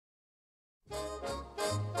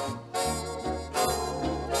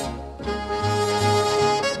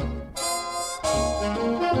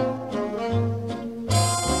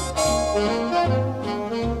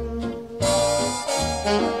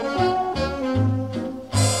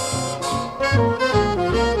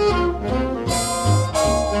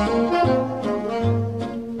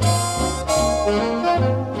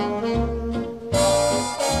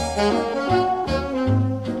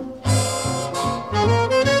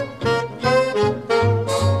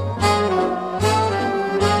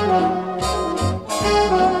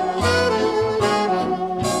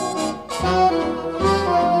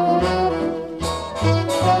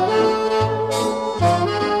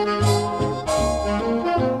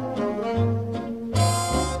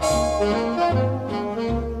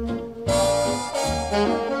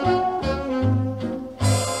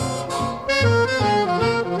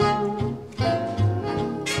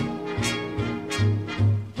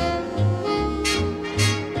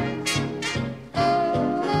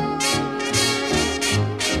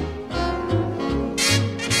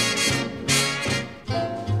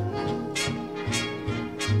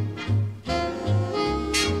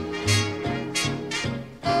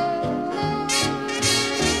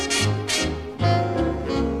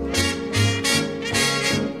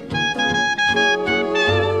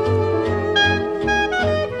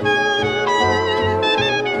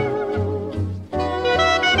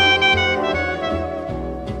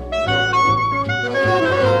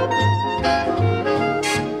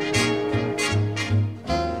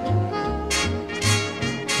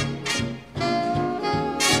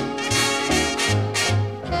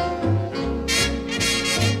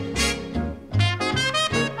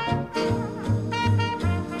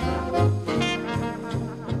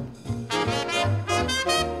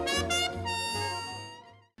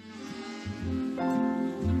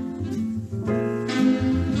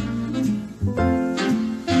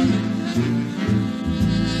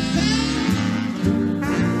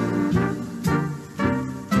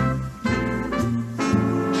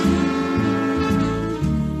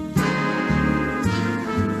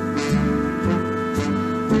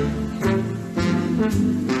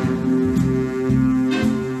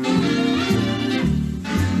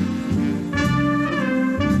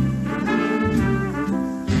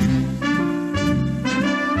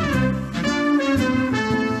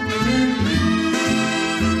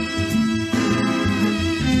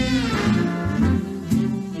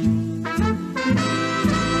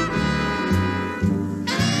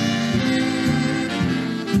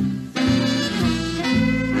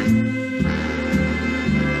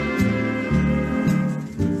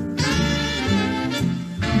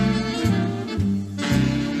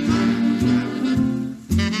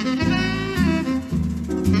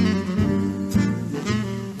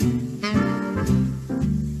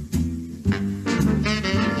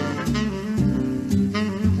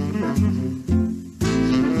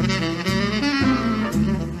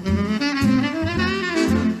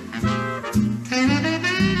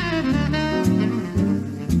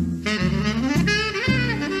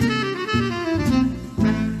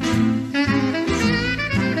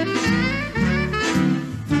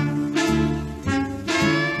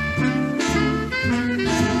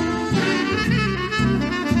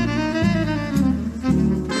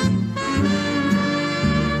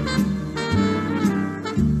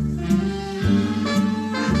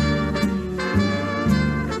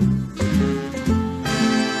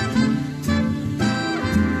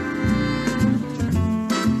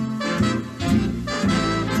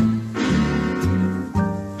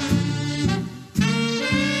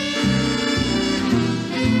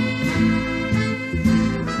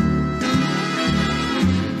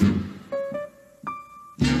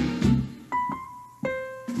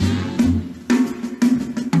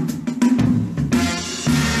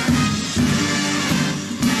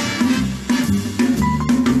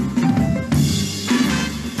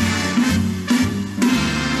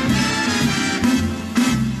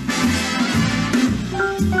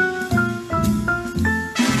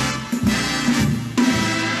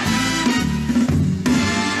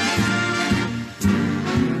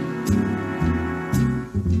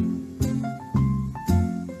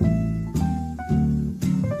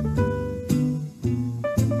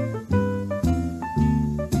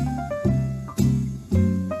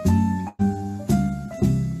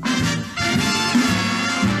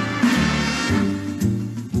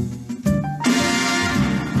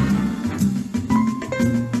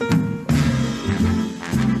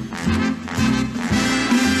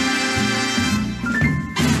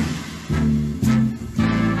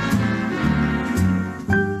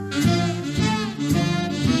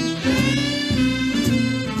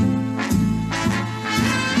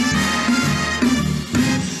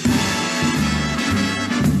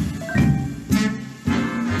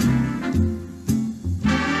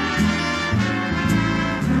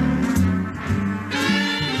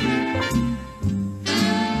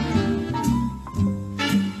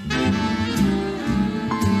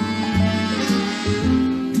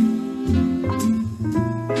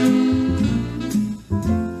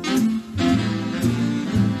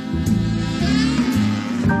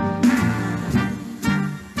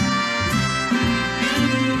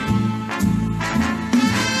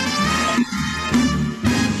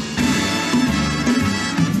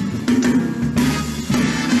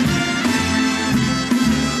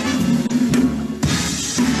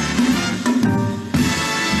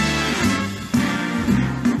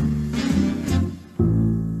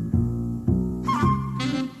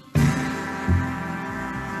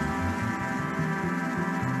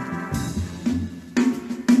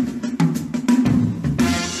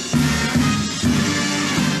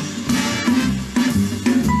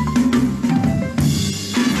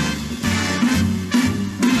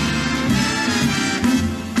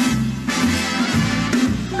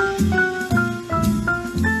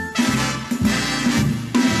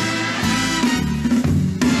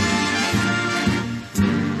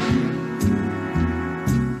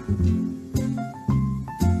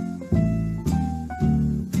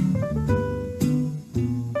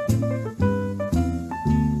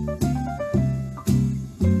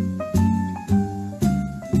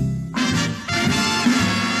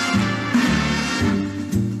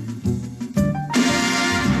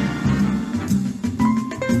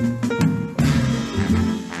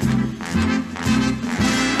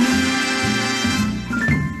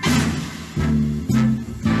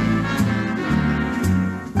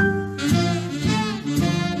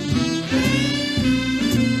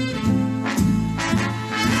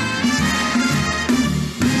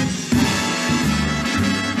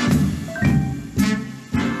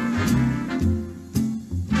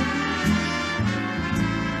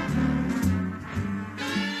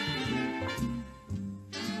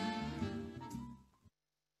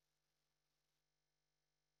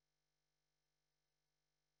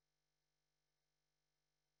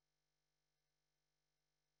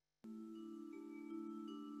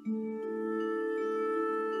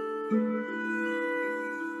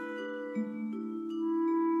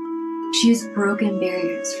She's broken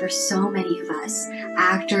barriers for so many of us,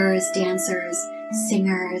 actors, dancers,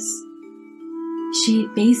 singers. She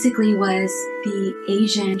basically was the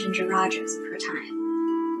Asian Ginger Rogers of her time.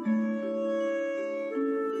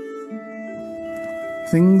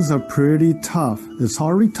 Things are pretty tough. It's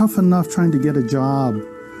already tough enough trying to get a job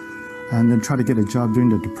and then try to get a job during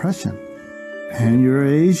the Depression. And you're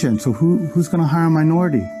Asian, so who's going to hire a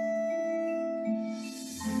minority?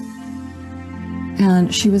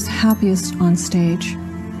 And she was happiest on stage.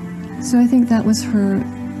 So I think that was her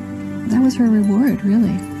reward,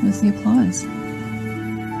 really, was the applause.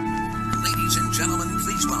 Ladies and gentlemen,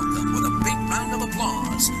 please welcome with a big round of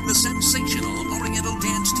applause the sensational Oriental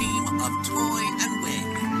dance team of Toy and Wig.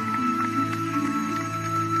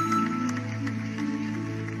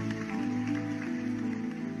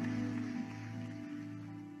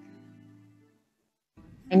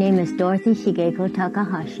 My name is Dorothy Shigeko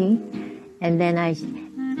Takahashi, and then I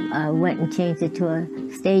went and changed it to a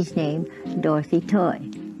stage name, Dorothy Toy.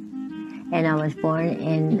 And I was born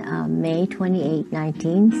in May 28,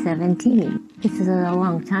 1917. This is a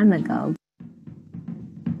long time ago.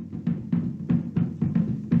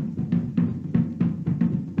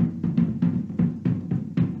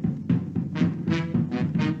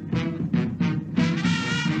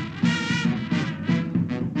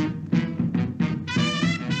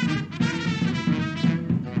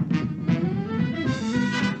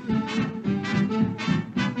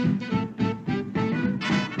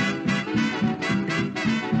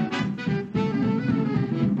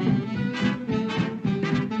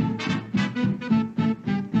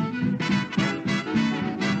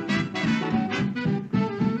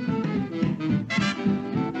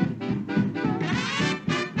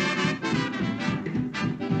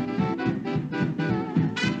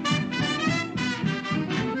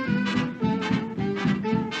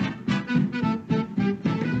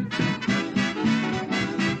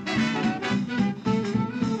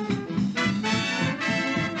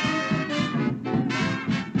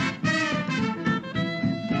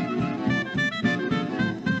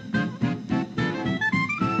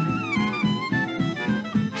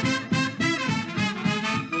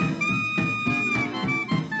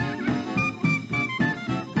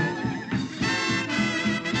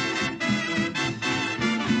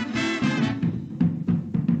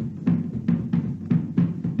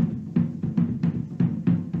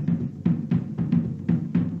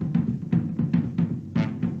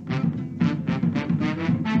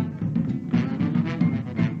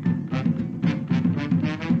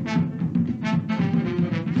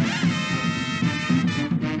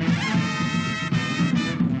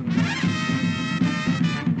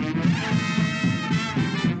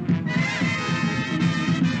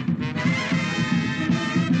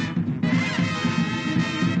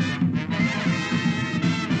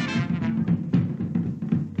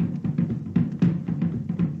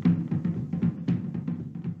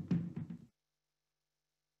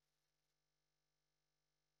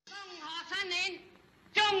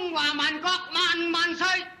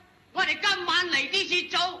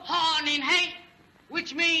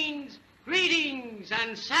 Which means greetings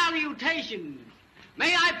and salutations.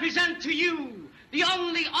 May I present to you the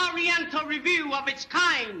only Oriental review of its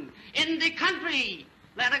kind in the country.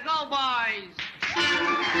 Let it go, boys.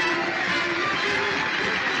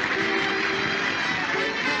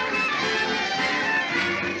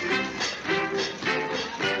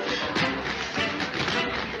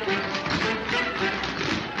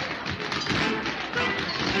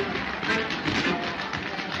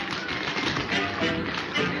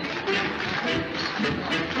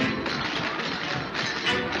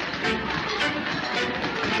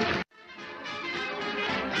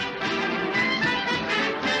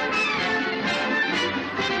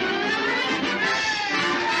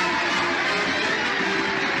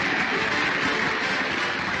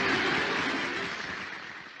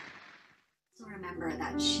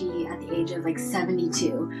 That she, at the age of like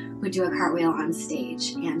 72, would do a cartwheel on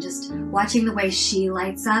stage, and just watching the way she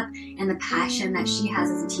lights up and the passion that she has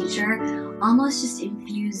as a teacher almost just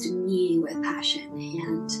infused me with passion.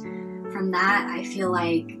 And from that, I feel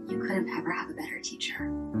like you couldn't ever have a better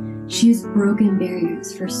teacher. She's broken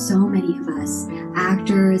barriers for so many of us,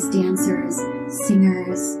 actors, dancers,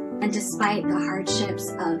 singers. And despite the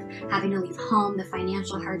hardships of having to leave home, the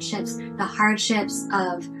financial hardships, the hardships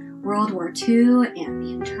of World War II and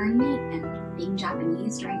the internment and being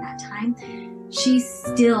Japanese during that time, she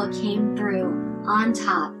still came through on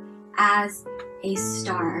top as a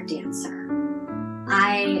star dancer.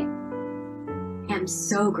 I am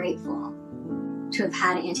so grateful to have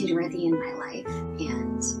had Auntie Dorothy in my life,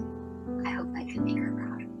 and I hope I can make her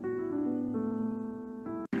proud.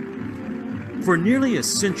 For nearly a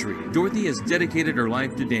century, Dorothy has dedicated her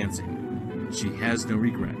life to dancing. She has no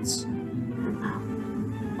regrets.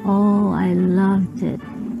 Oh, I loved it.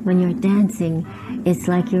 When you're dancing, it's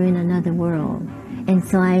like you're in another world. And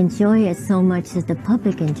so I enjoy it so much that the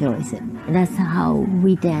public enjoys it. And that's how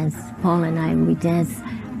we dance. Paul and I, we dance.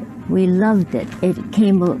 We loved it. It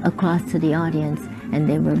came across to the audience, and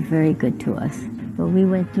they were very good to us. But we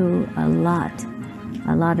went through a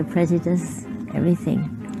lot of prejudice,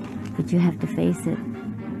 everything. But you have to face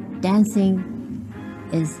it. Dancing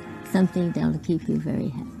is something that'll keep you very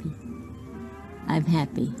happy. I'm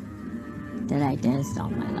happy that I danced all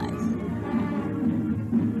my life.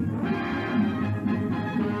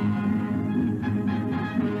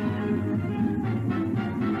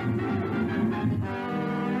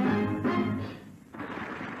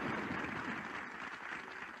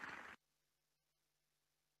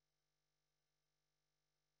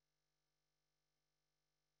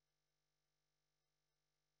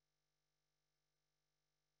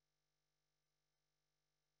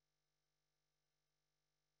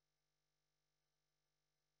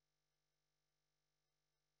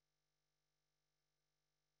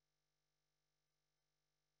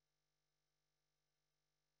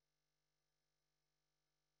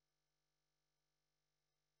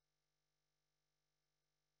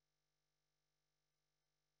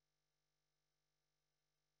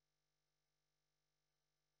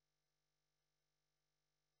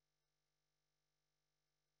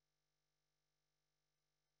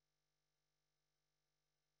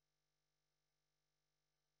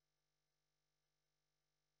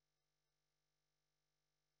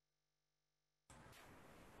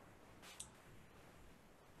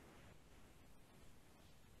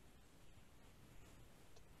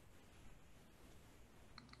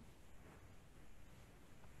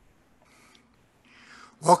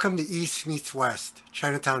 Welcome to East Meets West,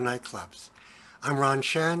 Chinatown Nightclubs. I'm Ron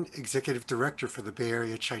Chen, Executive Director for the Bay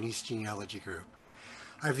Area Chinese Genealogy Group.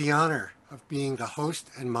 I have the honor of being the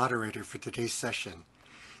host and moderator for today's session.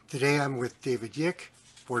 Today I'm with David Yik,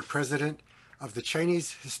 Board President of the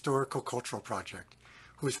Chinese Historical Cultural Project,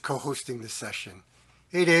 who is co-hosting this session.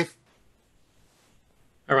 Hey, Dave.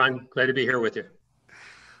 Hi, Ron. Glad to be here with you.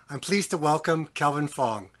 I'm pleased to welcome Calvin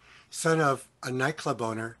Fong, son of a nightclub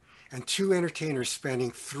owner and two entertainers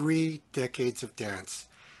spanning 3 decades of dance,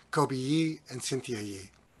 Coby Yi and Cynthia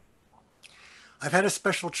Yi. I've had a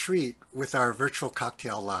special treat with our virtual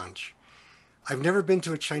cocktail lounge. I've never been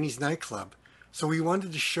to a Chinese nightclub, so we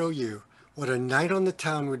wanted to show you what a night on the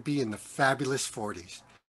town would be in the fabulous 40s,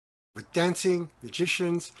 with dancing,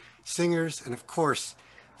 magicians, singers, and of course,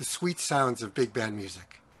 the sweet sounds of big band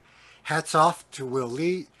music. Hats off to Will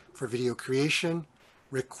Lee for video creation,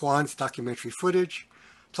 Rick Kwan's documentary footage,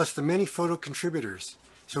 plus the many photo contributors,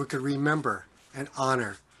 so we could remember and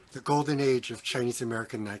honor the golden age of Chinese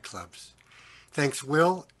American nightclubs. Thanks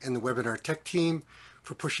Will and the webinar tech team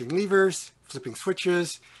for pushing levers, flipping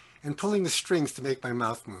switches, and pulling the strings to make my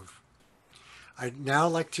mouth move. I'd now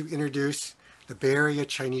like to introduce the Bay Area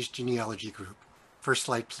Chinese Genealogy Group. First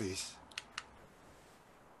slide, please.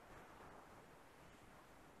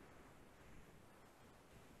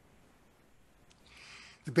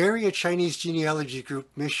 The Bay Area Chinese Genealogy Group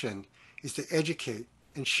mission is to educate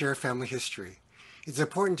and share family history. It's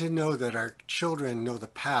important to know that our children know the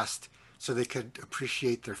past so they could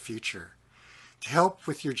appreciate their future. To help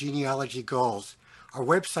with your genealogy goals, our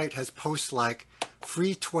website has posts like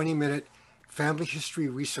free 20-minute family history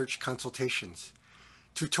research consultations,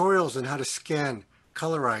 tutorials on how to scan,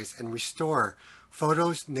 colorize, and restore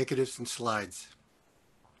photos, negatives, and slides,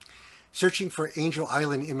 searching for Angel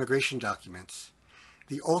Island immigration documents.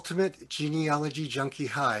 The ultimate genealogy junkie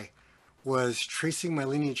high was tracing my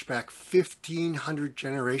lineage back 1,500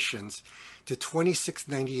 generations to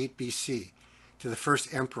 2698 BC, to the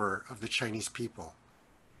first emperor of the Chinese people.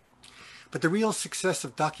 But the real success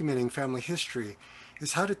of documenting family history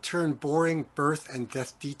is how to turn boring birth and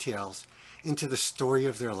death details into the story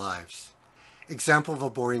of their lives. Example of a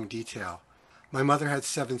boring detail. My mother had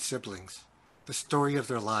 7 siblings. The story of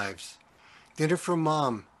their lives. Dinner from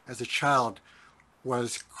mom as a child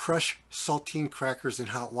was crushed saltine crackers in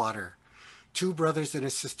hot water. 2 brothers and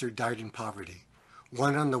a sister died in poverty,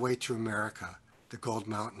 one on the way to America, the Gold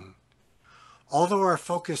Mountain. Although our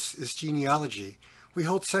focus is genealogy, we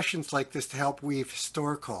hold sessions like this to help weave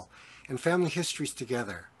historical and family histories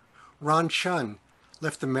together. Ron Chun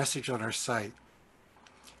left a message on our site.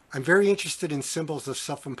 I'm very interested in symbols of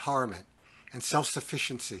self-empowerment and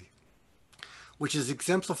self-sufficiency, which is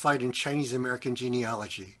exemplified in Chinese American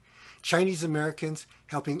genealogy. Chinese Americans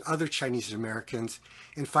helping other Chinese Americans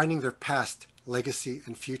in finding their past, legacy,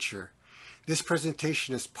 and future. This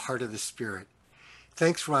presentation is part of the spirit.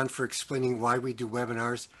 Thanks, Ron, for explaining why we do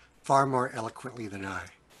webinars far more eloquently than I.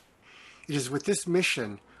 It is with this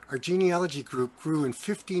mission, our genealogy group grew in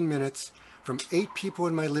 15 minutes from 8 people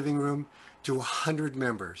in my living room to 100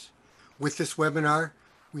 members. With this webinar,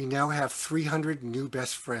 we now have 300 new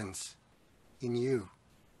best friends in you.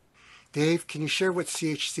 Dave, can you share what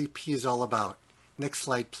CHCP is all about? Next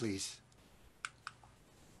slide, please.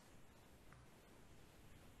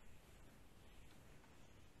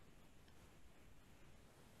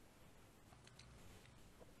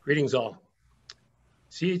 Greetings all.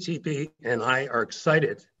 CHCP and I are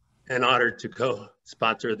excited and honored to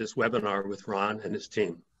co-sponsor this webinar with Ron and his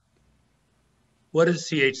team. What is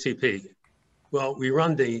CHCP? Well, we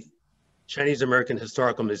run the Chinese American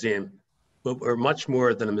Historical Museum, but we're much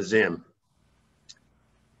more than a museum.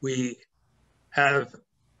 We have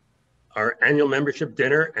our annual membership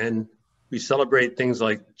dinner, and we celebrate things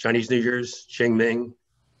like Chinese New Year's, Qingming,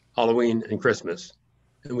 Halloween, and Christmas.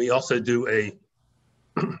 And we also do a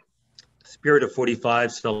Spirit of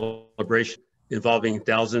 45 celebration involving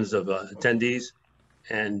thousands of attendees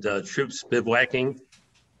and troops bivouacking,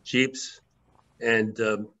 jeeps, and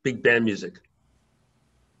big band music.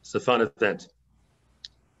 It's a fun event.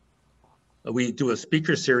 We do a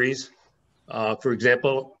speaker series. For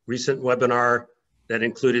example, recent webinar that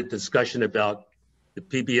included discussion about the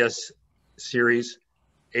PBS series,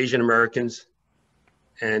 Asian Americans,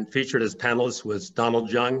 and featured as panelists was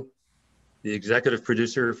Donald Young, the executive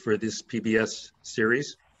producer for this PBS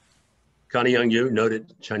series, Connie Young Yu,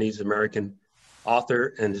 noted Chinese American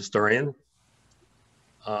author and historian,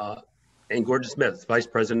 and Gordon Smith, vice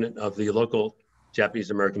president of the local Japanese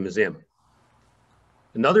American Museum.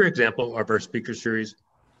 Another example of our speaker series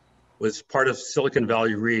was part of Silicon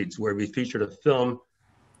Valley Reads, where we featured a film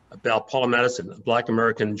about Paula Madison, a Black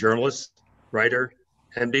American journalist, writer,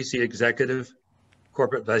 NBC executive,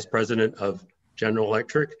 corporate vice president of General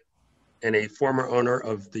Electric, and a former owner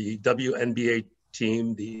of the WNBA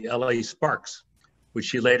team, the LA Sparks, which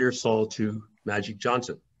she later sold to Magic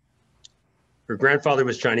Johnson. Her grandfather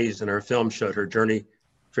was Chinese, and our film showed her journey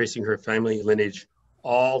tracing her family lineage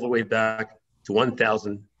all the way back to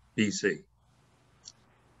 1000 BC.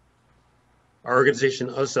 Our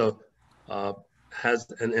organization also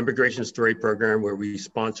has an immigration story program where we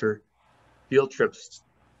sponsor field trips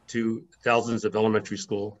to thousands of elementary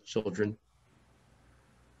school children.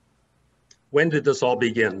 When did this all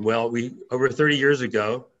begin? Well, over 30 years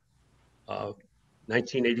ago,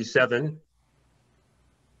 1987,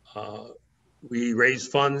 we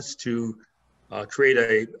raised funds to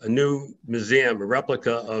create a new museum, a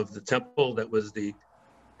replica of the temple that was the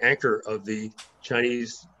anchor of the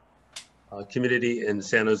Chinese community in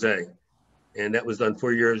San Jose. And that was done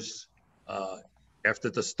 4 years after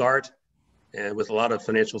the start, and with a lot of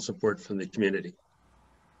financial support from the community.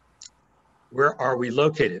 Where are we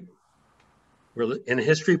located? We're in a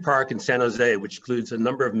history park in San Jose, which includes a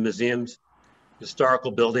number of museums, historical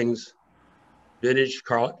buildings, vintage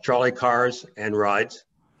trolley cars and rides,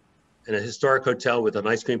 and a historic hotel with an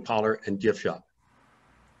ice cream parlor and gift shop.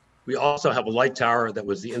 We also have a light tower that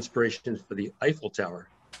was the inspiration for the Eiffel Tower,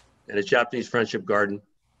 and a Japanese friendship garden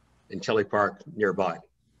in Kelly Park nearby.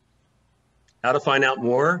 How to find out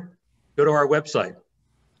more? Go to our website,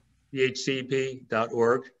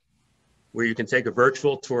 chcp.org, where you can take a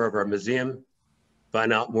virtual tour of our museum,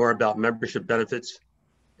 find out more about membership benefits.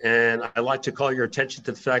 And I'd like to call your attention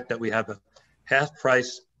to the fact that we have a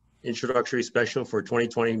half-price introductory special for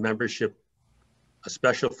 2020 membership, a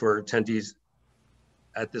special for attendees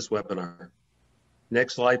at this webinar.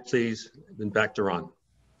 Next slide, please, and back to Ron.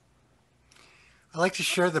 I'd like to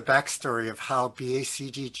share the backstory of how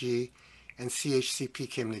BACGG and CHCP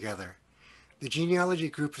came together. The genealogy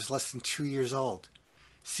group is less than 2 years old.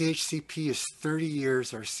 CHCP is 30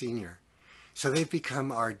 years our senior. So they've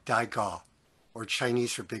become our Daigo, or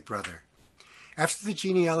Chinese for Big Brother. After the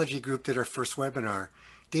genealogy group did our first webinar,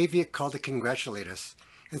 Dave Yik called to congratulate us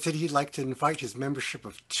and said he'd like to invite his membership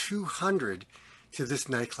of 200 to this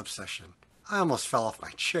nightclub session. I almost fell off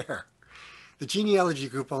my chair. The genealogy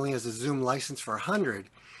group only has a Zoom license for 100,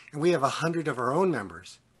 and we have 100 of our own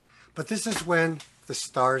members. But this is when the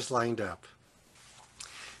stars lined up.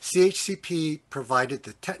 CHCP provided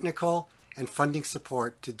the technical and funding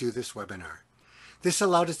support to do this webinar. This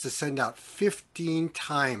allowed us to send out 15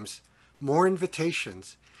 times more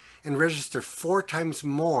invitations and register 4 times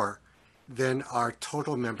more than our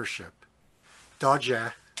total membership.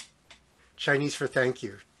 Dojia, Chinese for thank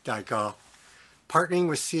you, Daigo. Partnering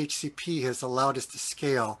with CHCP has allowed us to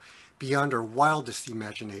scale beyond our wildest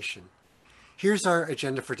imagination. Here's our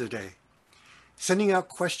agenda for today. Sending out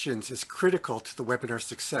questions is critical to the webinar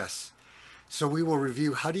success. So we will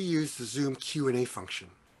review how to use the Zoom Q&A function.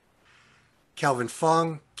 Calvin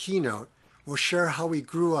Fong, keynote, will share how we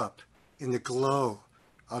grew up in the glow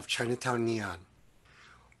of Chinatown neon.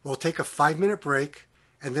 We'll take a 5-minute break,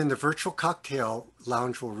 and then the virtual cocktail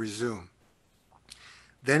lounge will resume.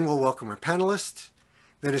 Then we'll welcome our panelists,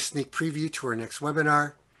 then a sneak preview to our next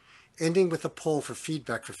webinar, ending with a poll for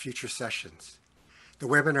feedback for future sessions. The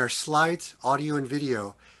webinar slides, audio, and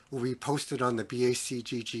video will be posted on the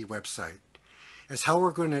BACGG website. As how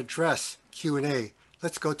we're going to address Q&A,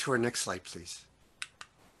 let's go to our next slide, please.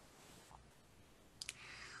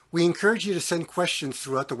 We encourage you to send questions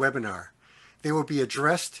throughout the webinar. They will be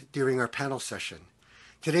addressed during our panel session.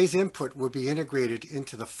 Today's input will be integrated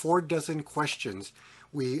into the 4 dozen questions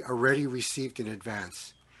we already received in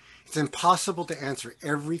advance. It's impossible to answer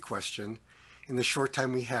every question in the short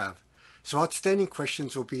time we have, so outstanding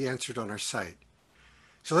questions will be answered on our site.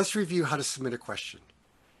 So let's review how to submit a question.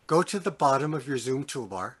 Go to the bottom of your Zoom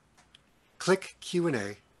toolbar, click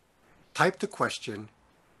Q&A, type the question,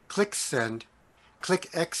 click Send, click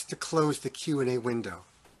X to close the Q&A window.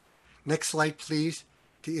 Next slide, please,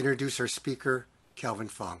 to introduce our speaker, Calvin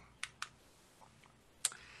Fong.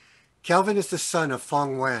 Calvin is the son of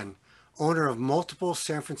Fong Wan, owner of multiple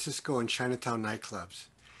San Francisco and Chinatown nightclubs.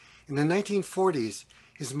 In the 1940s,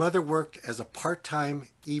 his mother worked as a part-time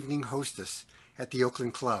evening hostess at the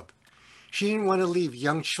Oakland Club. She didn't want to leave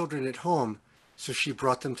young children at home, so she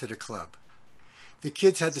brought them to the club. The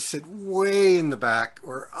kids had to sit way in the back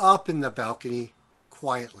or up in the balcony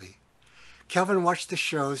quietly. Calvin watched the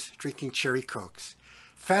shows drinking cherry cokes,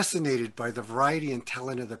 fascinated by the variety and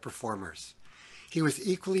talent of the performers. He was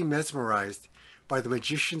equally mesmerized by the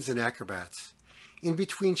magicians and acrobats. In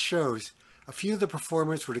between shows, a few of the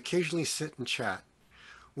performers would occasionally sit and chat.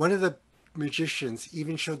 One of the magicians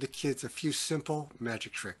even showed the kids a few simple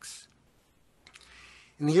magic tricks.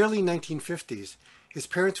 In the early 1950s, his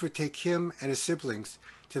parents would take him and his siblings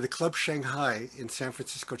to the Club Shanghai in San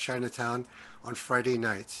Francisco Chinatown on Friday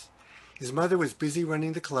nights. His mother was busy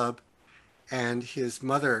running the club, and his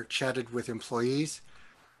mother chatted with employees,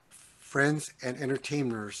 friends, and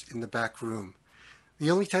entertainers in the back room.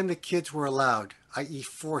 The only time the kids were allowed, i.e.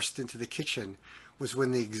 forced into the kitchen, was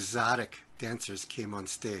when the exotic dancers came on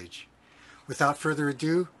stage. Without further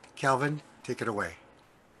ado, Calvin, take it away.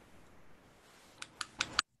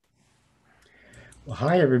 Well,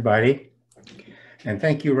 hi, everybody. And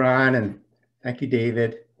thank you, Ron, and thank you,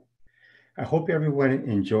 David. I hope everyone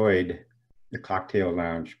enjoyed the Cocktail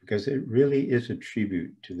Lounge because it really is a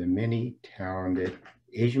tribute to the many talented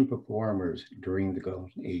Asian performers during the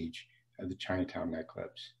golden age of the Chinatown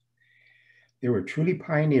nightclubs. They were truly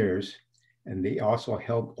pioneers, and they also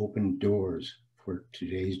helped open doors for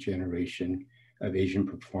today's generation of Asian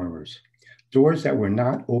performers, doors that were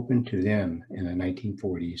not open to them in the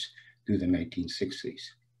 1940s through the 1960s.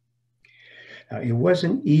 It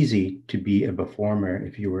wasn't easy to be a performer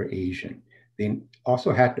if you were Asian. They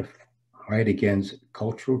also had to fight against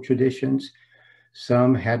cultural traditions.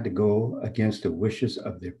 Some had to go against the wishes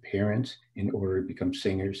of their parents in order to become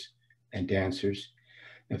singers and dancers.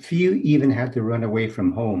 A few even had to run away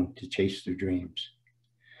from home to chase their dreams.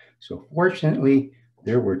 So fortunately,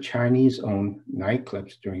 there were Chinese-owned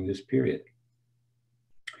nightclubs during this period.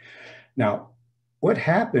 Now, what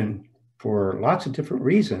happened for lots of different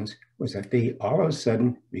reasons was that they all of a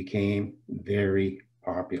sudden became very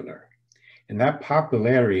popular. And that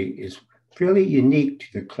popularity is fairly unique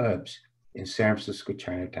to the clubs in San Francisco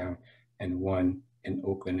Chinatown and one in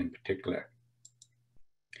Oakland in particular.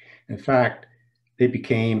 In fact, they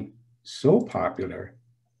became so popular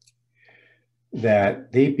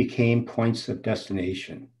that they became points of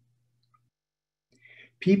destination.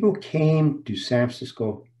 People came to San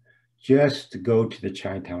Francisco just to go to the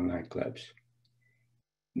Chinatown nightclubs.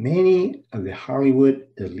 Many of the Hollywood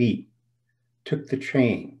elite took the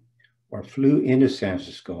train or flew into San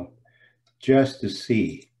Francisco just to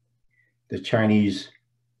see the Chinese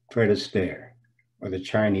Fred Astaire or the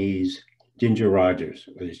Chinese Ginger Rogers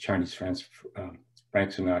or the Chinese Frank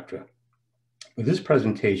Sinatra. For this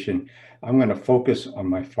presentation, I'm going to focus on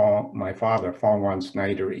my father, Fong Wan's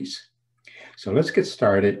nighteries. So let's get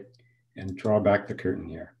started and draw back the curtain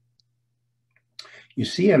here. You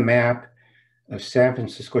see a map of San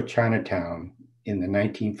Francisco Chinatown in the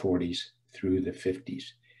 1940s through the 50s.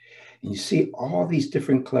 And you see all these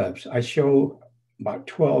different clubs. I show about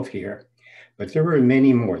 12 here, but there were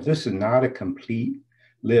many more. This is not a complete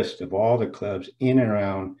list of all the clubs in and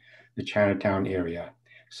around the Chinatown area.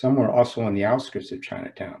 Some were also on the outskirts of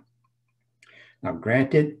Chinatown. Now,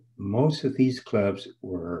 granted, most of these clubs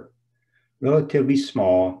were relatively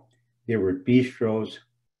small. They were bistros,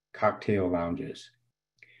 cocktail lounges.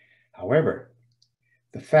 However,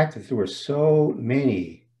 the fact that there were so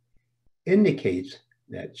many indicates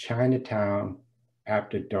that Chinatown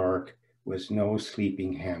after dark was no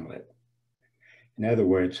sleeping hamlet. In other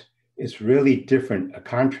words, it's really different, a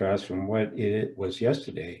contrast from what it was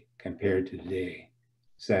yesterday compared to today,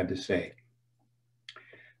 sad to say.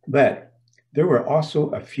 But there were also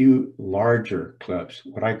a few larger clubs,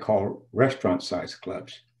 what I call restaurant-sized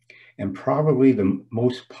clubs. And probably the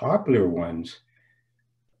most popular ones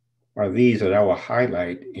are these that I will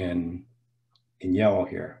highlight in yellow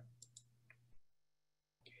here.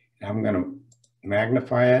 I'm going to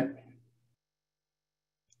magnify it.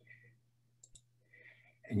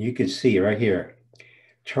 And you can see right here,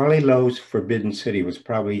 Charlie Lowe's Forbidden City was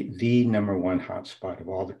probably the #1 hotspot of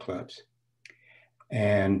all the clubs.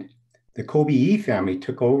 And the Coby family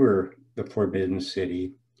took over the Forbidden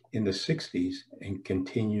City in the 60s and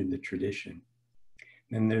continued the tradition.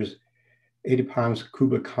 Then there's 80 Pounds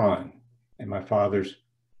Kuba Khan and my father's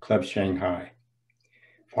Club Shanghai.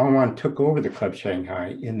 Fong took over the Club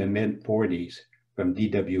Shanghai in the mid-40s from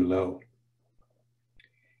D.W. Lowe.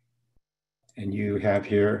 And you have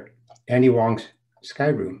here Andy Wong's Sky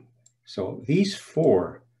Room. So these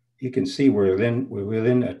four, you can see we're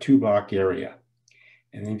within a 2-block area.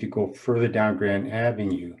 And then if you go further down Grand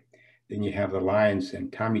Avenue, then you have the Lions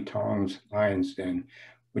Den, Tommy Tong's Lions Den,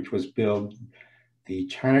 which was built the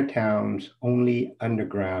Chinatown's only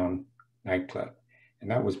underground nightclub.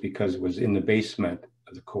 And that was because it was in the basement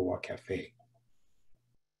of the Kowa Cafe.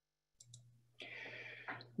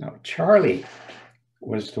 Now, Charlie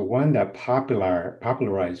was the one that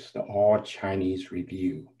popularized the All Chinese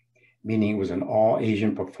Review, meaning it was an all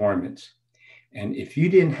Asian performance. And if you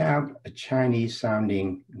didn't have a Chinese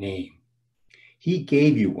sounding name, he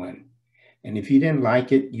gave you one. And if you didn't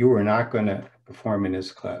like it, you were not going to perform in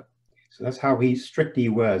his club. So that's how strict he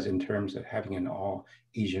was in terms of having an all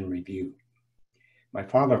Asian review. My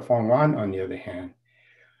father, Fong Wan, on the other hand,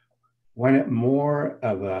 wanted more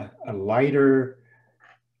of a lighter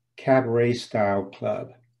cabaret style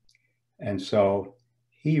club. And so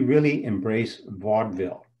he really embraced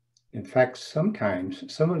vaudeville. In fact,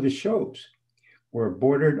 sometimes some of his shows were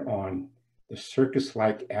bordered on the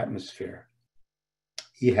circus-like atmosphere.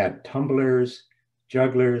 He had tumblers,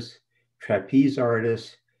 jugglers, trapeze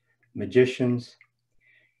artists, magicians.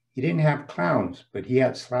 He didn't have clowns, but he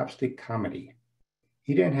had slapstick comedy.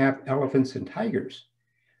 He didn't have elephants and tigers,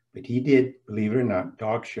 but he did, believe it or not,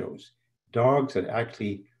 dog shows. Dogs that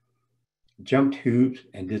actually jumped hoops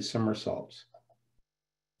and did somersaults.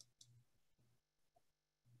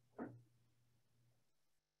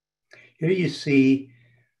 Here you see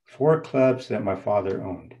 4 clubs that my father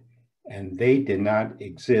owned, and they did not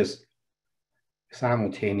exist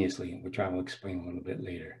simultaneously, which I will explain a little bit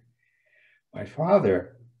later. My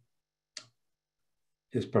father,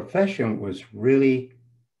 his profession was really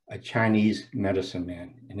a Chinese medicine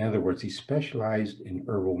man. In other words, he specialized in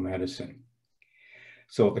herbal medicine.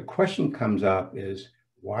 So the question comes up is,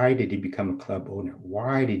 why did he become a club owner?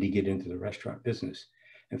 Why did he get into the restaurant business?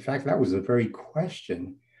 In fact, that was the very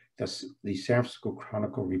question that the San Francisco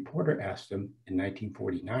Chronicle reporter asked him in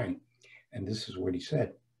 1949. And this is what he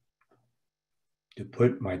said: to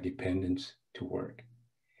put my dependents to work.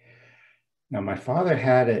 Now, my father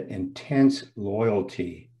had an intense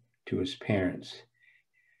loyalty to his parents.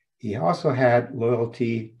 He also had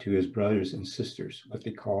loyalty to his brothers and sisters, what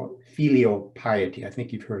they call filial piety. I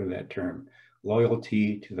think you've heard of that term,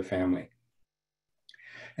 loyalty to the family.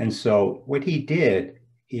 And so what he did,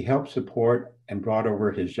 he helped support and brought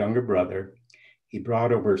over his younger brother. He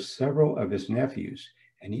brought over several of his nephews,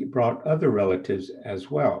 and he brought other relatives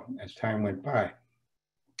as well as time went by.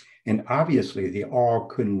 And obviously, they all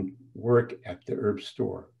couldn't work at the herb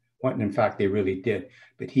store. Well, in fact, they really did.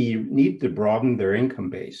 But he needed to broaden their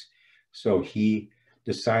income base. So he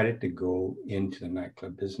decided to go into the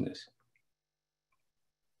nightclub business.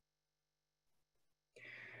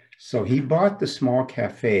 So he bought the small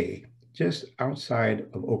cafe just outside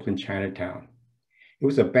of Oakland, Chinatown. It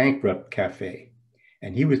was a bankrupt cafe,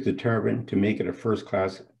 and he was determined to make it a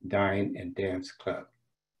first-class dine and dance club.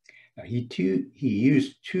 Now, he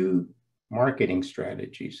used 2 marketing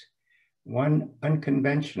strategies, one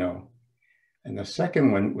unconventional, and the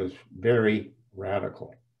second one was very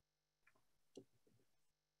radical.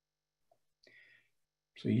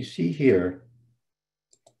 So you see here,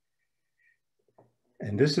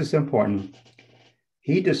 and this is important,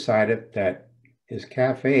 he decided that his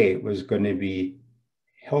cafe was going to be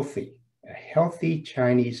healthy, a healthy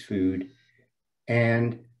Chinese food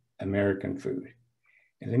and American food.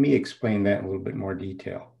 And let me explain that in a little bit more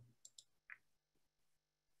detail.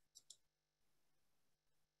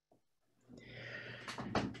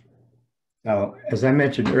 Now, as I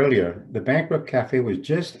mentioned earlier, the Bankrupt Cafe was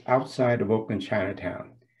just outside of Oakland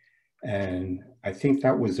Chinatown. And I think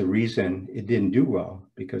that was the reason it didn't do well,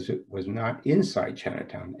 because it was not inside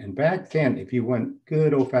Chinatown. And back then, if you want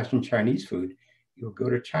good old-fashioned Chinese food, you would go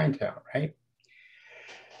to Chinatown, right?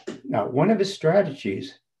 Now, one of his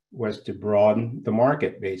strategies was to broaden the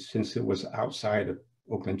market base since it was outside of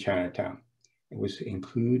Oakland Chinatown. It was to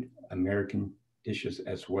include American dishes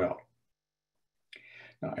as well.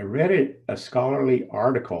 Now, I read a scholarly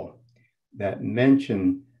article that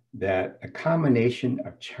mentioned that a combination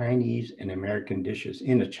of Chinese and American dishes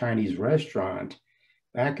in a Chinese restaurant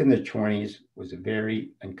back in the 20s was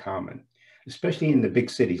very uncommon, especially in the big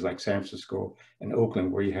cities like San Francisco and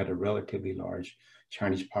Oakland, where you had a relatively large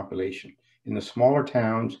Chinese population. In the smaller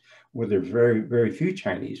towns where there's very, very few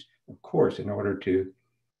Chinese, of course, in order to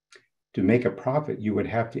make a profit, you would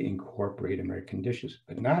have to incorporate American dishes,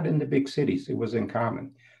 but not in the big cities. It was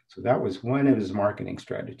uncommon. So that was one of his marketing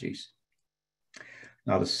strategies.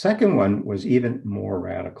 Now, the second one was even more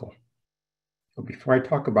radical. So before I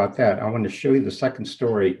talk about that, I want to show you the second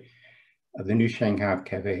story of the new Shanghai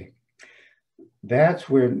Cafe. That's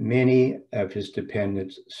where many of his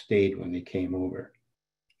dependents stayed when they came over.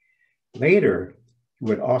 Later, he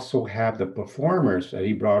would also have the performers that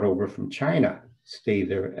he brought over from China stay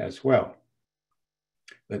there as well.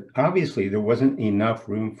 But obviously, there wasn't enough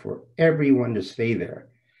room for everyone to stay there.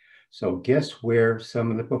 So guess where some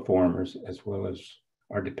of the performers, as well as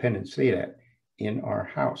our dependents, stayed at? In our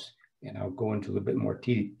house. And I'll go into a little bit more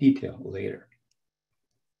detail later.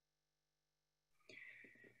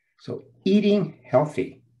 So eating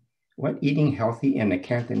healthy. What eating healthy in a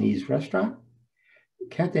Cantonese restaurant?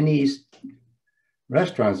 Cantonese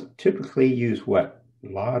restaurants typically use what?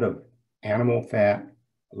 A lot of animal fat,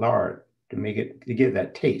 lard to give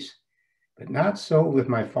that taste. But not so with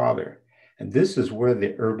my father. And this is where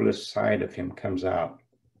the herbalist side of him comes out.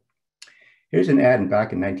 Here's an ad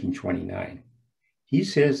back in 1929. He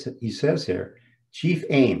says here, chief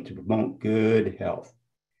aim to promote good health.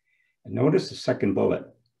 And notice the second bullet,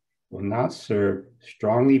 will not serve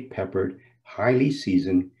strongly peppered, highly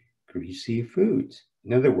seasoned, greasy foods.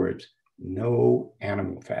 In other words, no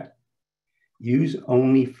animal fat. Use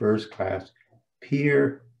only first-class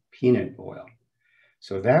pure peanut oil.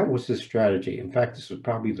 So that was the strategy. In fact, this was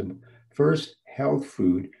probably the first health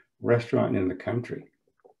food restaurant in the country.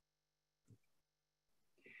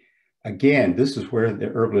 Again, this is where the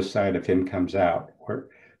herbalist side of him comes out,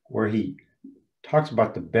 where he talks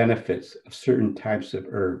about the benefits of certain types of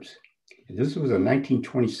herbs. And this was a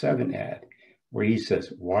 1927 ad where he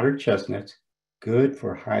says, water chestnuts, good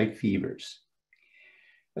for high fevers.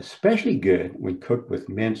 Especially good when cooked with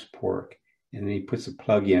minced pork. And then he puts a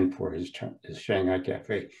plug in for his Shanghai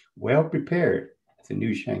Cafe. Well prepared at the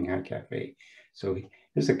new Shanghai Cafe. So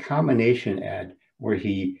there's a combination ad where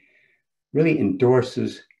he really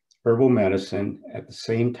endorses herbal medicine, at the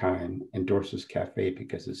same time endorses cafe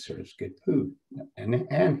because it serves good food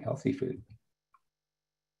and healthy food.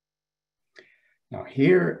 Now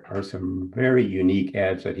here are some very unique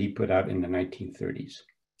ads that he put out in the 1930s.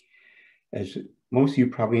 As most of you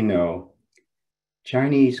probably know,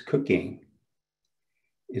 Chinese cooking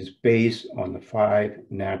is based on the 5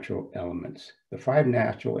 natural elements. The 5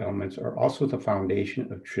 natural elements are also the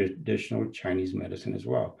foundation of traditional Chinese medicine as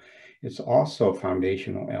well. It's also a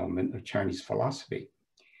foundational element of Chinese philosophy.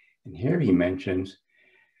 And here he mentions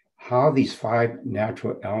how these 5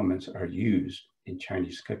 natural elements are used in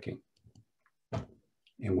Chinese cooking.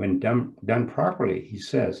 And when done properly, he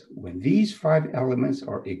says, when these 5 elements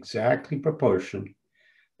are exactly proportioned,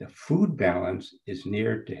 the food balance is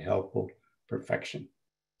near to healthful perfection.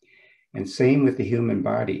 And same with the human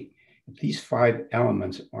body. If these 5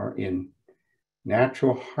 elements are in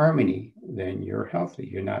natural harmony, then you're healthy,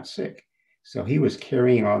 you're not sick. So he was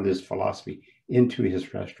carrying on this philosophy into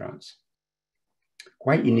his restaurants.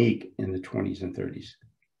 Quite unique in the 20s and 30s.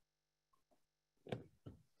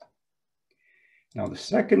 Now the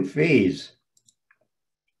second phase,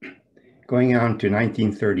 going on to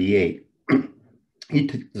 1938, he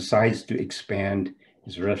decides to expand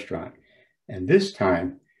his restaurant. And this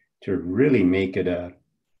time to really make it a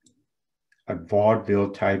vaudeville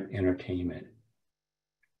type entertainment.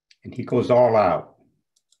 And he goes all out.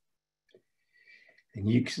 And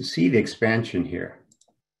you can see the expansion here.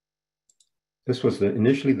 This was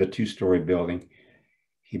initially the 2-story building.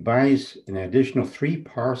 He buys an additional 3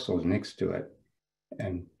 parcels next to it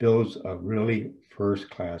and builds a really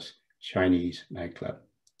first-class Chinese nightclub.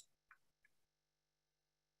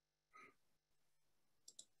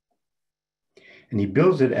 And he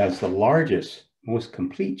builds it as the largest, most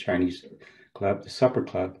complete Chinese club, the supper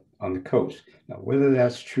club on the coast. Now, whether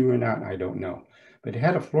that's true or not, I don't know. But it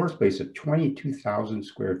had a floor space of 22,000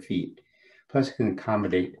 square feet. Plus it can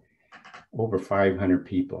accommodate over 500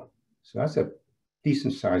 people. So that's a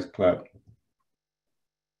decent sized club.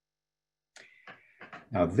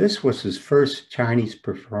 Now, this was his first Chinese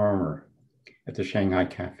performer at the Shanghai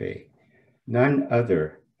Cafe, none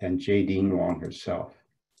other than Jadine Wong herself.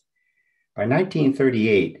 By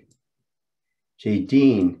 1938,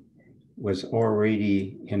 Jadine was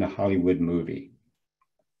already in a Hollywood movie.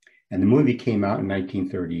 And the movie came out in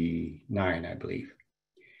 1939, I believe.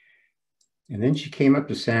 And then she came up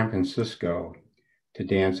to San Francisco to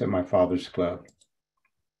dance at my father's club.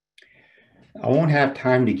 I won't have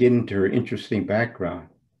time to get into her interesting background,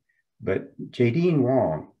 but Jadine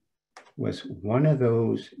Wong was one of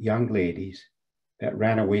those young ladies that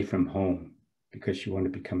ran away from home because she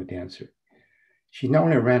wanted to become a dancer. She not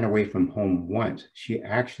only ran away from home once, she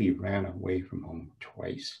actually ran away from home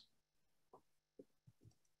twice.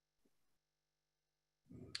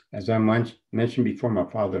 As I mentioned before, my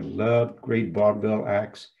father loved great vaudeville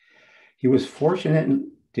acts. He was fortunate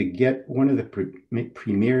to get one of the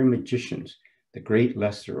premier magicians, the great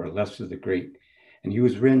Lester, or Lester the Great. And he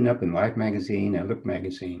was written up in Life magazine and Look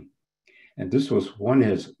magazine. And this was one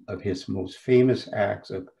of his most famous acts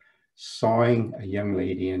of sawing a young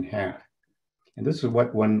lady in half. And this is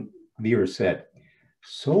what one viewer said: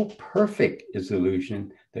 "So perfect is the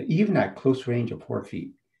illusion that even at close range of 4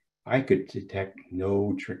 feet, I could detect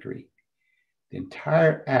no trickery. The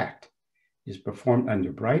entire act is performed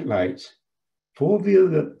under bright lights, full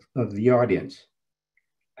view of the audience.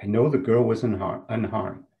 I know the girl was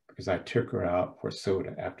unharmed because I took her out for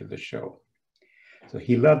soda after the show." So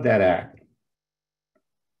he loved that act.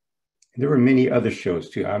 There were many other shows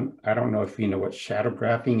too. I don't know if you know what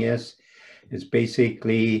shadowgraphing is. It's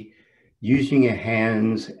basically using your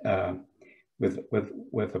hands with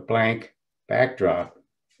a blank backdrop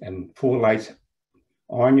and full lights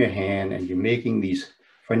on your hand, and you're making these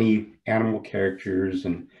funny animal characters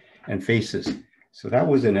and faces. So that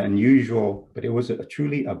was an unusual, but it was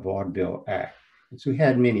truly a vaudeville act. And so he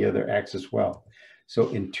had many other acts as well. So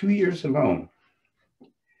in 2 years alone,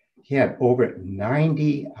 he had over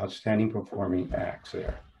 90 outstanding performing acts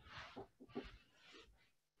there.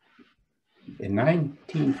 In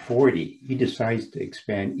 1940, he decides to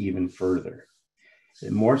expand even further.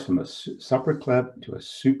 It morphs from a supper club to a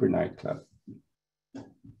super nightclub.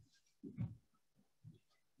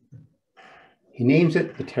 He names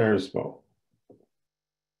it the Terrace Bowl.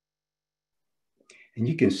 And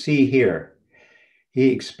you can see here,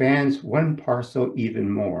 he expands one parcel even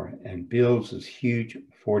more and builds this huge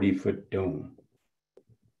 40-foot dome.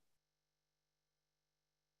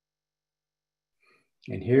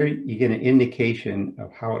 And here you get an indication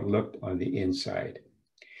of how it looked on the inside.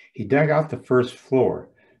 He dug out the first floor,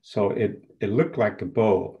 so it looked like a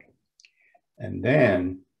bowl. And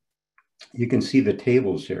then you can see the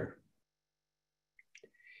tables here.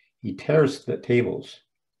 He terraced the tables.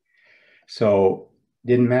 So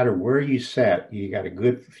didn't matter where you sat, you got a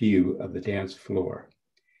good view of the dance floor.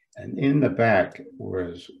 And in the back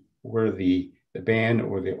was where the band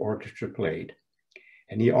or the orchestra played.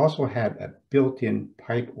 And he also had a built-in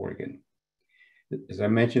pipe organ. As I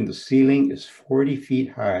mentioned, the ceiling is 40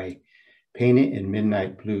 feet high, painted in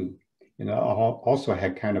midnight blue. And it also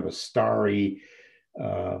had kind of a starry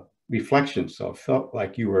reflection. So it felt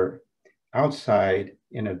like you were outside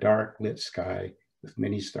in a dark lit sky with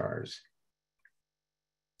many stars.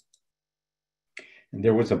 And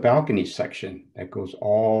there was a balcony section that goes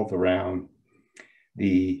all around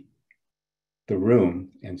the room.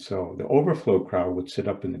 And so the overflow crowd would sit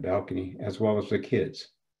up in the balcony as well as the kids.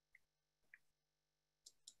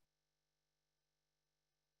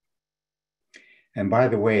 And by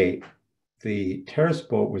the way, the terrace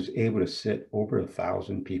boat was able to sit over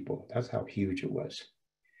 1,000 people. That's how huge it was.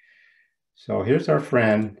 So here's our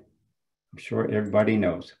friend, I'm sure everybody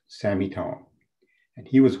knows, Sammy Tong. And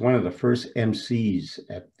he was one of the first MCs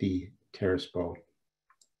at the Terrace Bowl.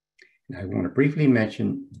 And I want to briefly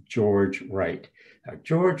mention George Wright. Now,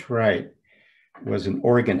 George Wright was an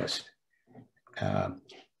organist.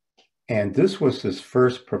 And this was his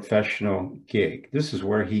first professional gig. This is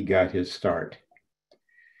where he got his start.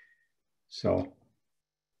 So,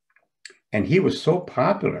 and he was so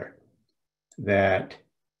popular that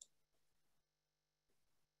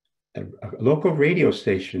a local radio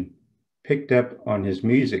station picked up on his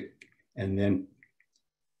music and then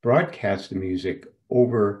broadcast the music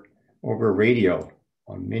over radio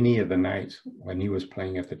on many of the nights when he was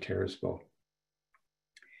playing at the Terrace Bowl.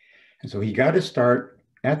 And so he got his start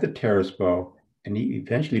at the Terrace Bowl, and he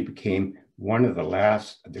eventually became one of the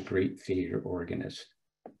last of the great theater organists.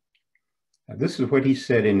 Now, this is what he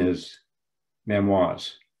said in his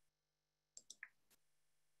memoirs.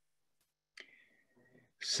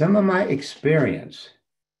 Some of my experience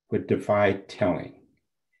would defy telling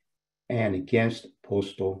and against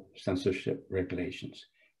postal censorship regulations.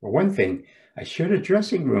 For one thing, I shared a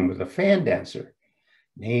dressing room with a fan dancer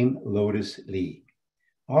named Lotus Lee.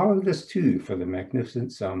 All of this too for the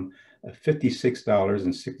magnificent sum of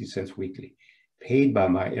 $56.60 weekly, paid by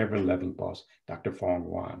my ever-loving boss, Dr. Fong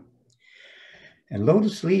Wan. And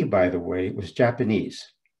Lotus Lee, by the way, was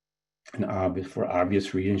Japanese. And for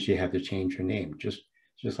obvious reasons, she had to change her name, just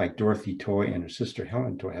like Dorothy Toy and her sister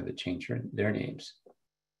Helen Toy had to change their names.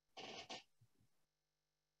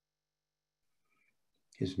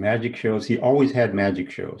 His magic shows, he always had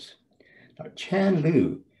magic shows. Now, Chan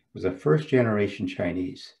Lu was a first-generation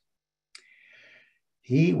Chinese.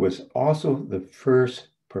 He was also the first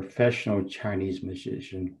professional Chinese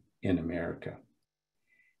magician in America.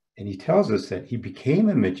 And he tells us that he became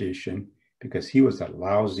a magician because he was a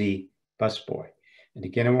lousy busboy. And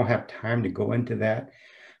again, I won't have time to go into that,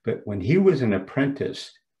 but when he was an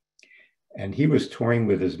apprentice and he was touring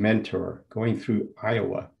with his mentor going through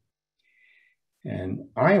Iowa, and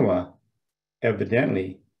Iowa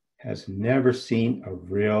evidently has never seen a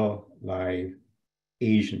real live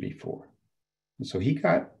Asian before. And so he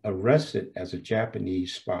got arrested as a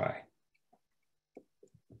Japanese spy.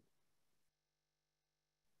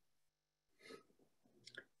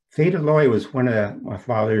 Theda Loy was one of my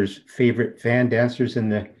father's favorite fan dancers in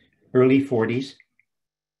the early 40s.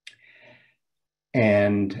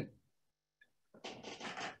 And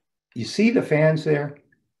you see the fans there?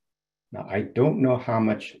 Now, I don't know how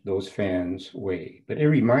much those fans weigh, but it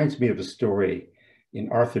reminds me of a story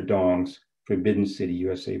in Arthur Dong's Forbidden City,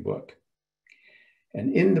 USA book.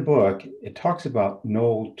 And in the book, it talks about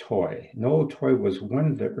Noel Toy. Noel Toy was one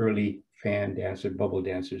of the early fan dancers, bubble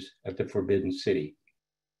dancers at the Forbidden City.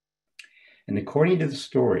 And according to the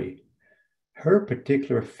story, her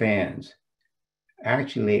particular fans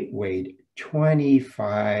actually weighed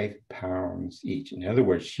 25 pounds each. In other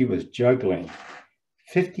words, she was juggling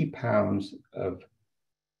 50 pounds of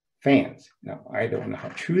fans. Now, I don't know how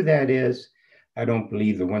true that is. I don't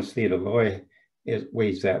believe the one Theda Loy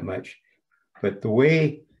weighs that much. But the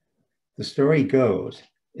way the story goes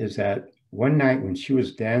is that one night when she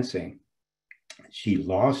was dancing, she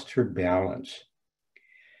lost her balance.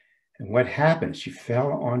 And what happened? She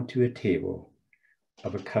fell onto a table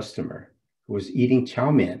of a customer who was eating chow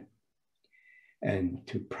mein. And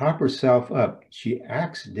to prop herself up, she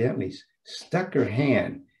accidentally stuck her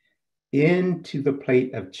hand into the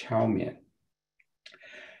plate of chow mein.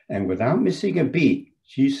 And without missing a beat,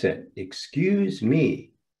 she said, "Excuse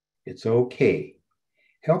me, it's okay.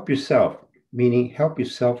 Help yourself," meaning help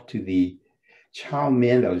yourself to the chow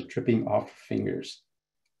mein that was dripping off her fingers.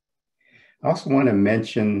 I also want to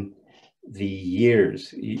mention the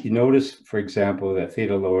years. You notice, for example, that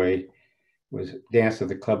Theda Loy was danced at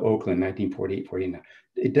the Club Oakland 1948-49.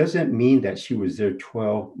 It doesn't mean that she was there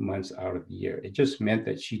 12 months out of the year. It just meant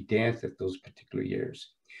that she danced at those particular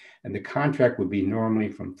years. And the contract would be normally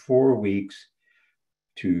from 4 weeks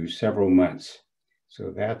to several months.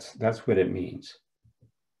 So that's what it means.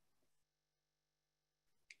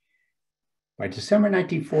 By December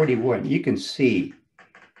 1941, you can see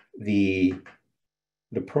the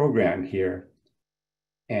program here.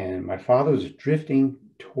 And my father was drifting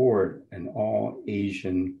toward an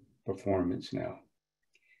all-Asian performance now.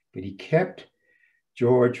 But he kept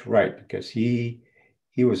George Wright because he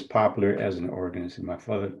was popular as an organist, and my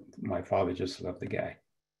father just loved the guy.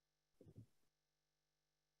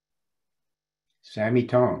 Sammy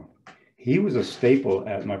Tong, he was a staple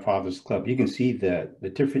at my father's club. You can see the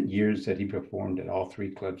different years that he performed at all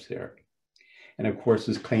 3 clubs there. And of course,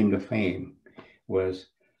 his claim to fame was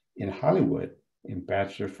in Hollywood in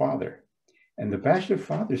Bachelor Father. And the Bachelor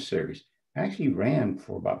Father series actually ran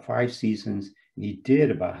for about 5 seasons, and he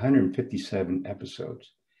did about 157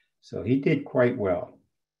 episodes. So he did quite well.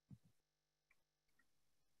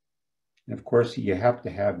 And of course, you have to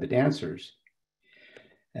have the dancers.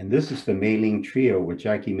 And this is the Mei Ling Trio with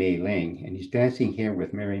Jackie May Ling, and he's dancing here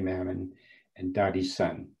with Mary Mammon and Dottie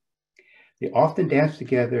Sun. They often dance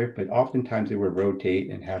together, but oftentimes they would rotate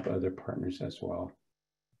and have other partners as well.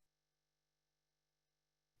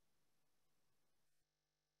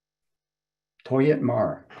 Toyette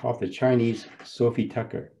Mar, called the Chinese Sophie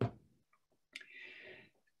Tucker.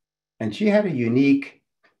 And she had a unique,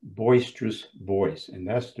 boisterous voice, and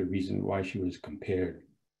that's the reason why she was compared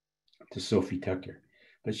to Sophie Tucker.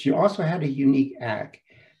 But she also had a unique act.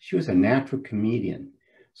 She was a natural comedian,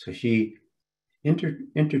 so she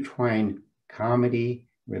intertwined comedy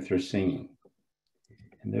with her singing.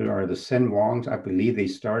 And there are the Sen Wongs. I believe they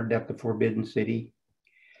started at the Forbidden City.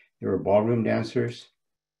 They were ballroom dancers.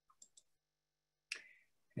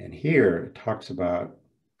 And here it talks about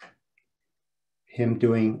him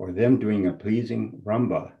doing, or them doing, a pleasing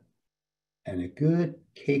rumba and a good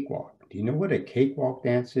cakewalk. Do you know what a cakewalk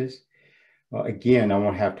dance is? Well, again, I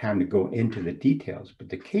won't have time to go into the details, but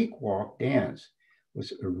the cakewalk dance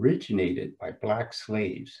was originated by Black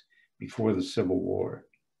slaves before the Civil War.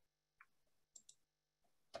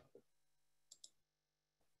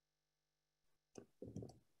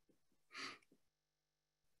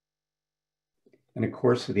 And of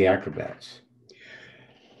course, the acrobats.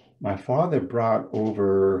 My father brought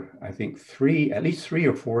over, I think, at least three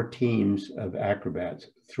or four teams of acrobats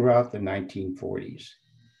throughout the 1940s.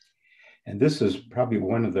 And this is probably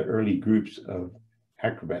one of the early groups of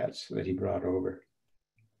acrobats that he brought over.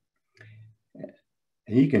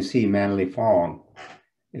 And you can see Manly Fong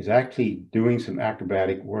is actually doing some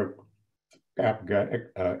acrobatic work,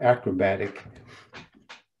 acrobatic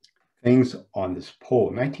things on this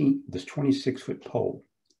pole, this 26-foot pole.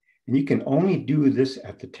 And you can only do this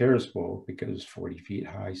at the terrace bowl because it's 40 feet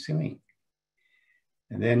high ceiling.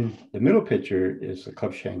 And then the middle picture is the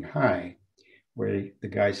Club Shanghai, where the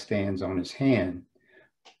guy stands on his hand,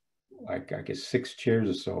 like I guess 6 chairs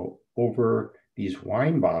or so, over these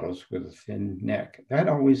wine bottles with a thin neck. That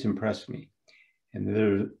always impressed me. And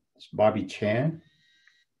there's Bobby Chan,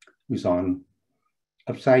 who's on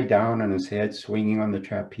upside down on his head, swinging on the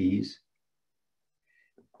trapeze.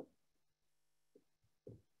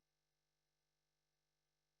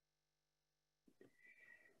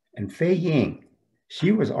 And Fei Ying,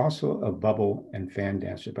 she was also a bubble and fan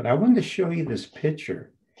dancer. But I wanted to show you this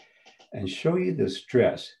picture and show you this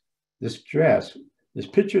dress. This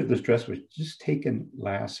picture of this dress was just taken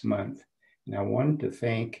last month. And I wanted to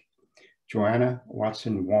thank Joanna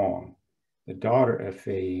Watson Wong, the daughter of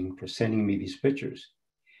Fei Ying, for sending me these pictures.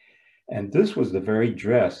 And this was the very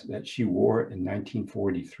dress that she wore in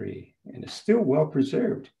 1943. And it's still well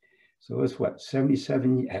preserved. So it's what,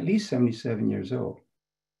 at least 77 years old.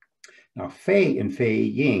 Now, Fei in Fei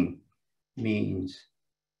Ying means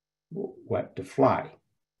what? To fly.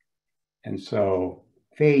 And so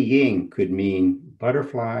Fei Ying could mean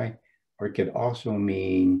butterfly, or it could also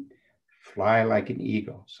mean fly like an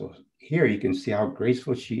eagle. So here you can see how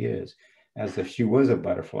graceful she is, as if she was a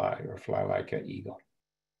butterfly or fly like an eagle.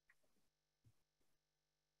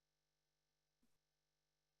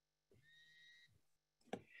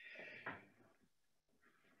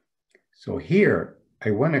 So here, I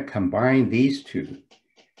want to combine these two.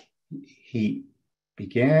 He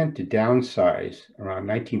began to downsize around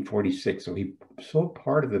 1946. So he sold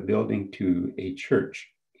part of the building to a church.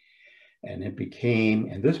 And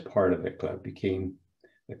this part of the club became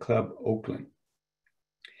the Club Oakland.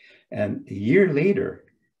 And a year later,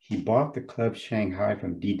 he bought the Club Shanghai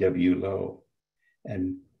from D.W. Lowe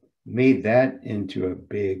and made that into a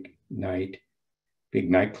big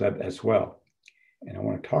nightclub as well. And I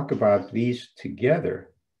want to talk about these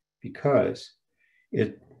together because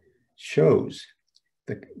it shows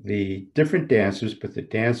the different dancers, but the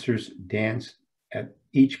dancers dance at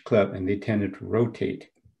each club and they tended to rotate.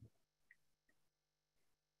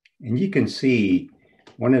 And you can see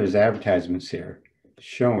one of his advertisements here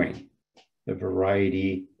showing the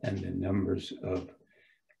variety and the numbers of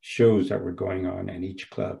shows that were going on at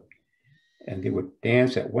each club. And they would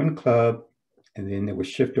dance at one club, and then they would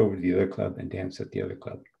shift over to the other club and dance at the other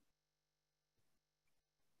club.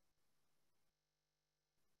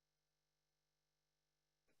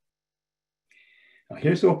 Now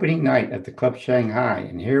here's opening night at the Club Shanghai,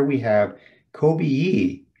 and here we have Coby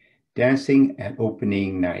Yee dancing at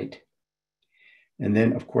opening night. And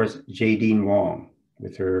then, of course, Jadine Wong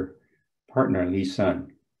with her partner, Lee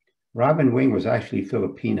Sun. Robin Wing was actually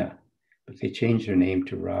Filipina, but they changed her name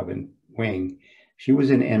to Robin Wing. She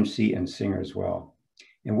was an MC and singer as well.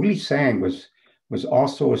 And Willie Sang was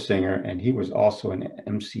also a singer, and he was also an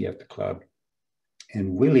MC at the club.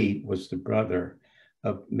 And Willie was the brother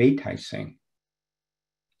of May Tai Sing.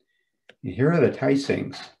 And here are the Tai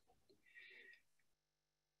Sings.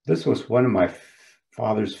 This was one of my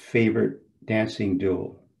father's favorite dancing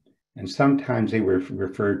duo. And sometimes they were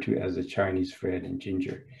referred to as the Chinese Fred and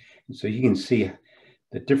Ginger. And so you can see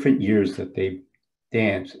the different years that they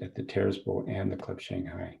danced at the Terrace Bowl and the Club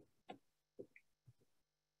Shanghai.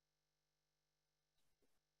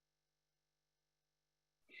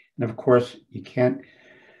 And of course, you can't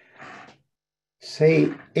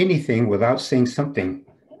say anything without saying something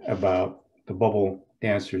about the bubble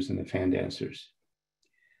dancers and the fan dancers.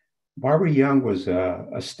 Barbara Young was a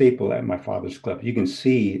staple at my father's club. You can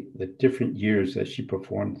see the different years that she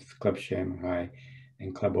performed at the Club Shanghai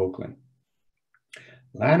and Club Oakland.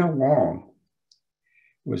 Lana Wong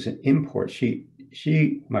was an import.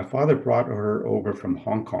 My father brought her over from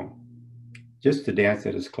Hong Kong just to dance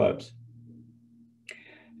at his clubs.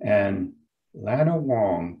 And Lana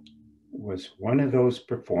Wong was one of those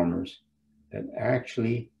performers that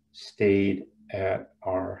actually stayed at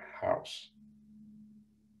our house.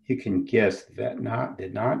 You can guess that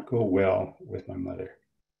did not go well with my mother.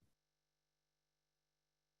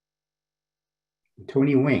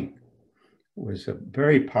 Tony Wing was a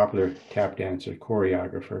very popular tap dancer,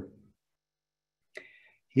 choreographer.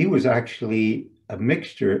 He was actually a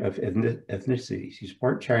mixture of ethnicities. He's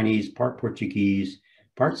part Chinese, part Portuguese,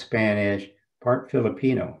 part Spanish, part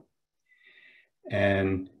Filipino.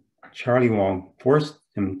 And Charlie Wong forced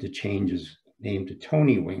him to change his name to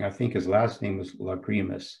Tony Wing. I think his last name was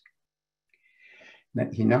Lagrimas.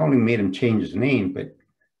 He not only made him change his name, but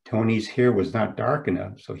Tony's hair was not dark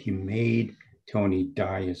enough, so he made Tony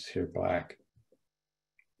dye his hair black.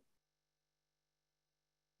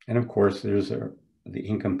 And of course, there's the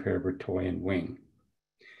incomparable Toy Wing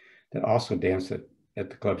that also danced at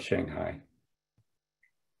the Club Shanghai.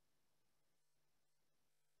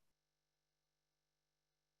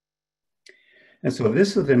 And so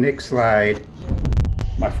this is the next slide.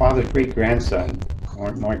 My father's great-grandson,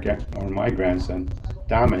 or my grandson,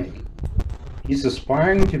 Dominic. He's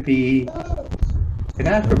aspiring to be an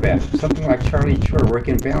acrobat, something like Charlie Chur, where he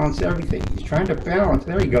can balance everything. He's trying to balance,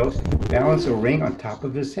 there he goes, balance a ring on top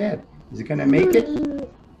of his head. Is he gonna make it?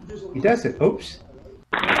 He does it, oops.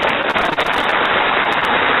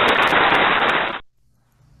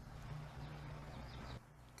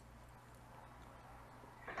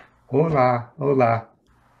 Hola, hola.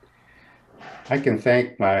 I can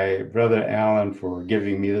thank my brother Alan for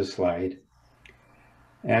giving me this slide.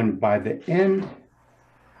 And by the end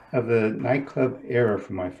of the nightclub era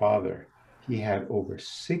for my father, he had over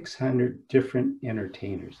 600 different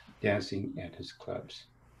entertainers dancing at his clubs.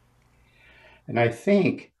 And I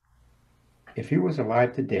think if he was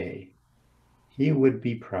alive today, he would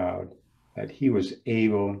be proud that he was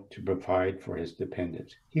able to provide for his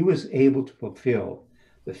dependents. He was able to fulfill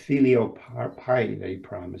the filial piety that he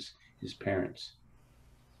promised his parents.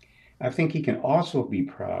 I think he can also be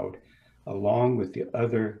proud, along with the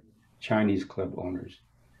other Chinese club owners,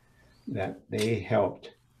 that they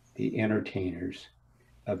helped the entertainers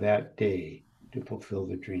of that day to fulfill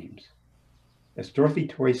their dreams. As Dorothy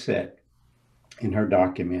Toy said in her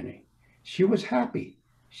documentary, she was happy.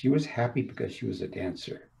 She was happy because she was a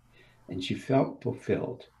dancer and she felt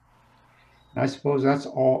fulfilled. And I suppose that's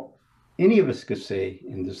all any of us could say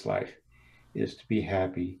in this life, is to be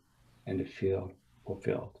happy and to feel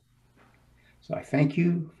fulfilled. So I thank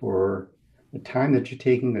you for the time that you're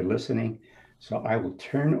taking to listening. So I will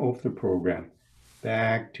turn over the program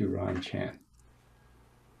back to Ron Chan.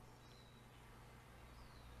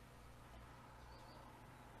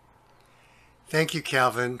 Thank you,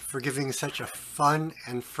 Calvin, for giving such a fun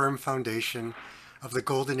and firm foundation of the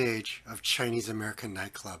golden age of Chinese American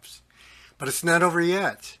nightclubs. But it's not over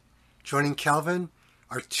yet. Joining Calvin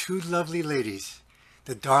are two lovely ladies,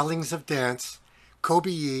 the darlings of dance,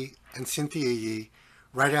 Coby Yee and Cynthia Yee,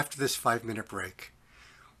 right after this 5-minute break.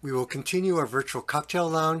 We will continue our virtual cocktail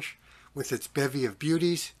lounge with its bevy of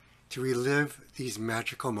beauties to relive these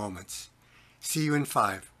magical moments. See you in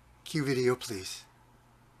 5. Cue video, please.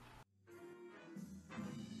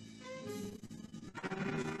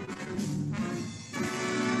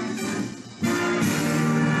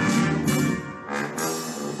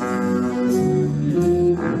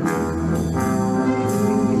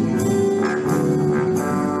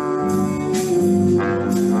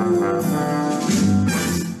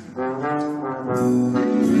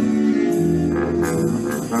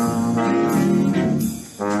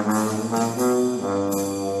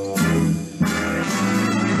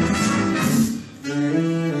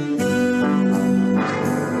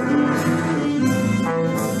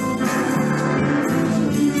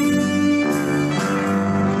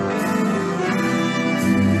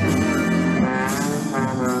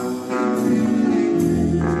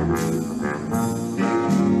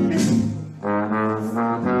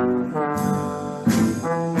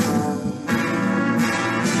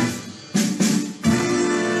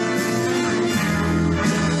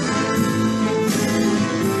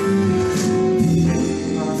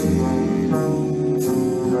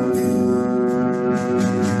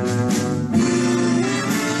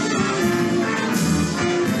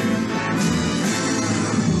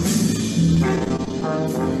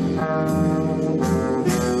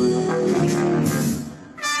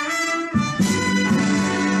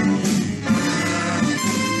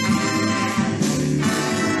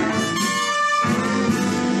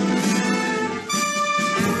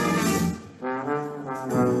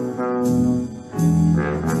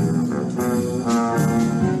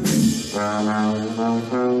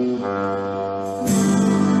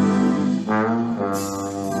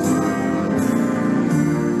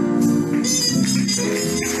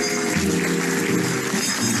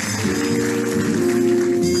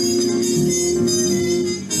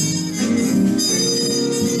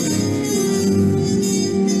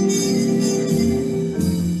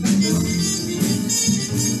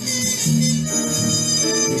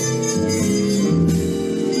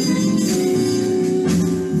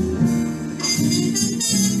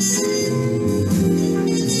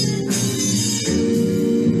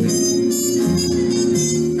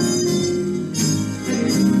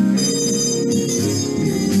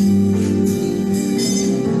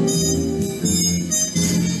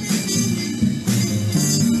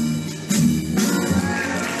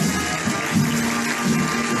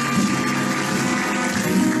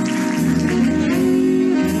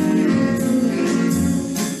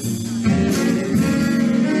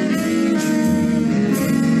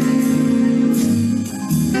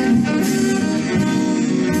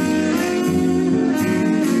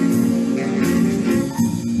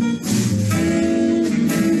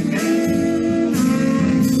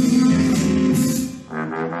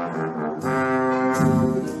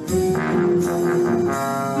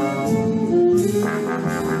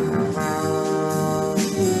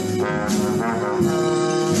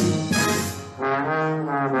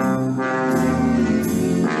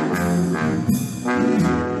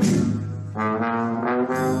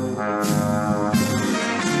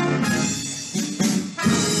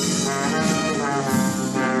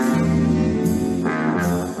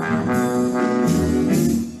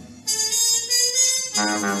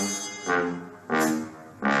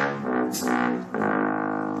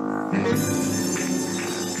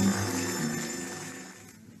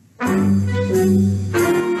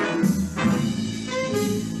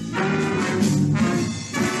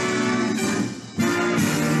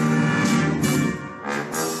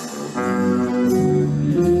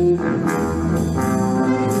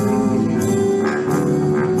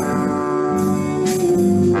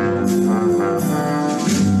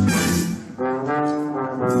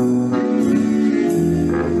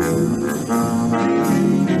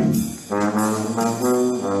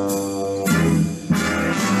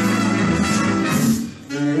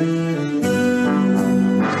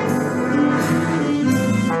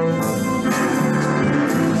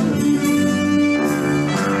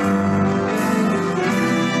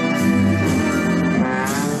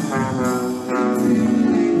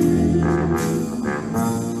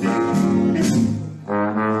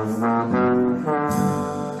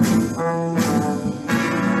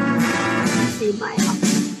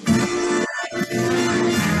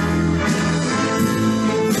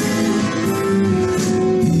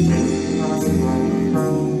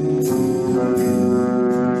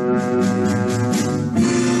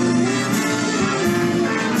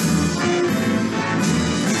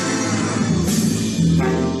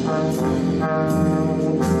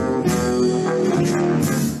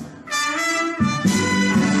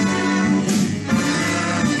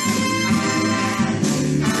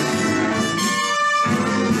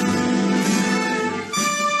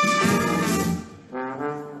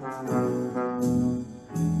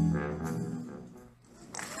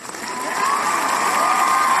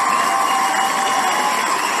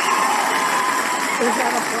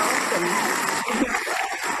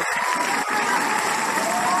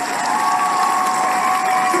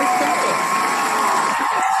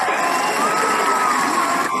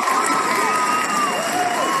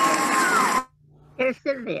 Here's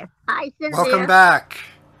Cynthia. Hi, Cynthia. Welcome back.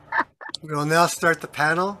 We will now start the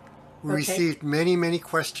panel. We Okay. received many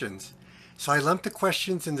questions. So I lumped the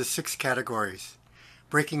questions into 6 categories: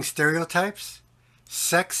 breaking stereotypes,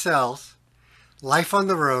 sex sells, life on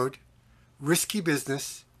the road, risky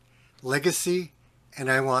business, legacy, and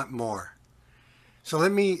I want more. So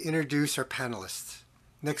let me introduce our panelists.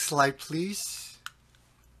 Next slide, please.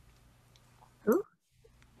 Ooh.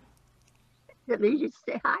 Let me just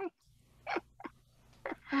say hi.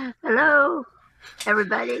 Hello,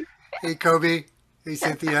 everybody. Hey, Coby. Hey,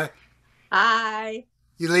 Cynthia. Hi.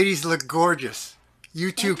 You ladies look gorgeous.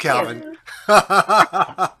 You too, Thank Calvin. you.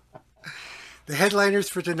 The headliners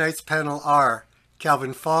for tonight's panel are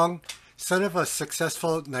Calvin Fong, son of a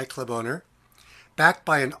successful nightclub owner, backed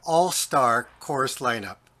by an all-star chorus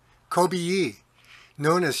lineup. Coby Yi,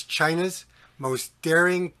 known as China's most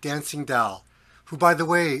daring dancing doll, who, by the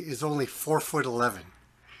way, is only 4'11".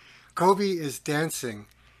 Coby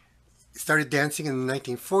started dancing in the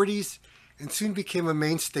 1940s and soon became a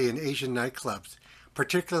mainstay in Asian nightclubs,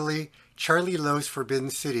 particularly Charlie Lo's Forbidden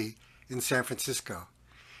City in San Francisco.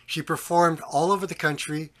 She performed all over the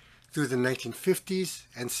country through the 1950s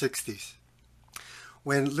and 60s.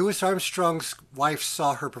 When Louis Armstrong's wife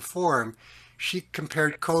saw her perform, she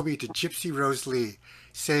compared Coby to Gypsy Rose Lee,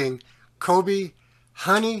 saying, "Coby,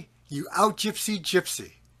 honey, you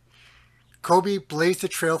out-gypsy. Coby blazed a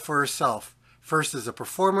trail for herself, first as a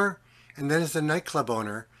performer and then as a nightclub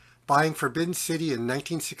owner, buying Forbidden City in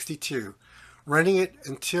 1962, running it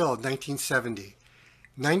until 1970.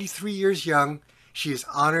 93 years young, she is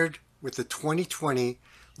honored with the 2020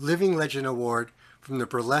 Living Legend Award from the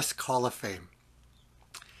Burlesque Hall of Fame.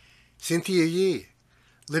 Cynthia Yi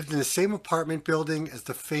lived in the same apartment building as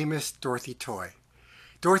the famous Dorothy Toy.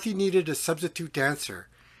 Dorothy needed a substitute dancer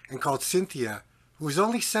and called Cynthia, who was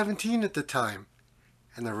only 17 at the time,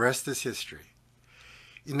 and the rest is history.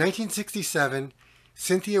 In 1967,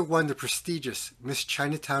 Cynthia won the prestigious Miss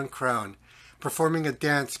Chinatown crown, performing a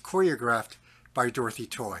dance choreographed by Dorothy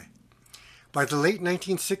Toy. By the late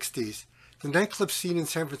 1960s, the nightclub scene in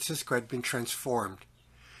San Francisco had been transformed.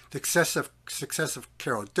 The success of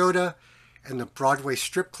Carol Doda and the Broadway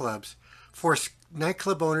strip clubs forced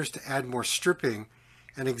nightclub owners to add more stripping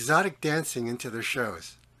and exotic dancing into their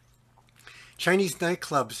shows. Chinese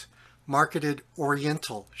nightclubs marketed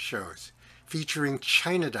Oriental shows, featuring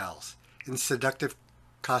China dolls in seductive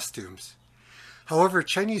costumes. However,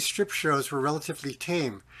 Chinese strip shows were relatively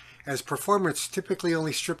tame, as performers typically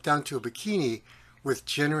only stripped down to a bikini with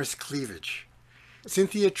generous cleavage.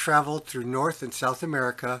 Cynthia traveled through North and South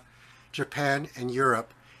America, Japan, and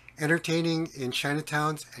Europe, entertaining in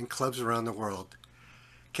Chinatowns and clubs around the world.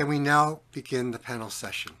 Can we now begin the panel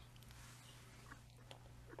session?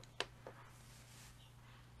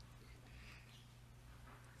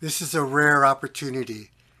 This is a rare opportunity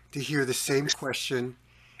to hear the same question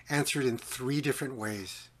answered in 3 different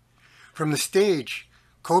ways. From the stage,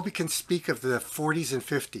 Coby can speak of the 40s and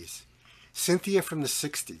 50s, Cynthia from the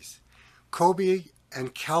 60s. Coby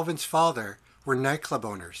and Calvin's father were nightclub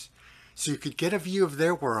owners, so you could get a view of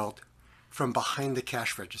their world from behind the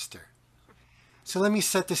cash register. So let me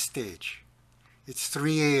set the stage. It's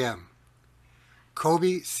 3 a.m.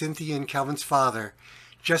 Coby, Cynthia, and Calvin's father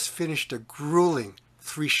just finished a grueling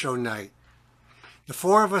 3-show night. The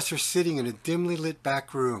 4 of us are sitting in a dimly lit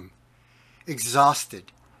back room,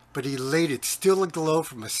 exhausted, but elated, still aglow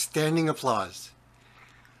from a standing applause.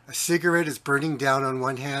 A cigarette is burning down on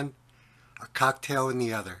one hand, a cocktail in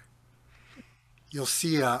the other. You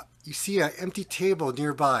see an empty table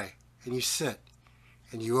nearby, and you sit,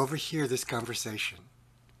 and you overhear this conversation.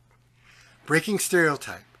 Breaking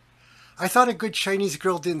stereotype. I thought a good Chinese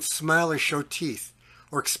girl didn't smile or show teeth,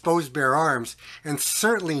 or expose bare arms, and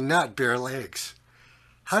certainly not bare legs.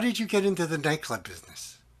 How did you get into the nightclub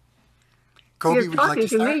business? Coby, You're talking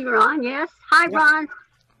to me, Ron, yes. Hi, Yeah. Ron.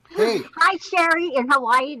 Hey. Hi, Sherry in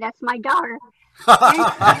Hawaii. That's my daughter.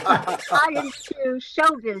 I got into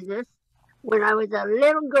show business when I was a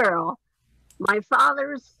little girl. My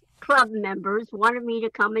father's club members wanted me to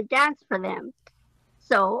come and dance for them.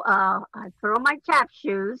 So I put on my tap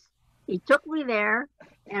shoes. He took me there,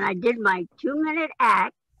 and I did my 2-minute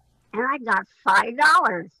act, and I got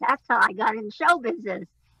 $5. That's how I got in show business.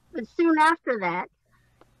 But soon after that,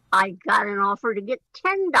 I got an offer to get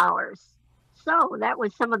 $10. So that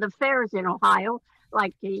was some of the fairs in Ohio,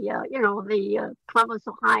 like the Columbus,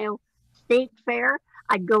 Ohio State Fair.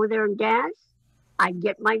 I'd go there and dance. I'd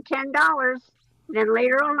get my $10. Then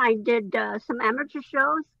later on, I did some amateur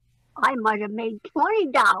shows. I might have made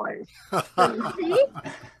 $20. So you see,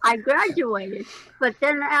 I graduated. But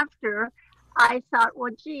then after, I thought,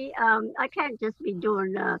 well, gee, I can't just be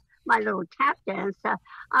doing my little tap dance.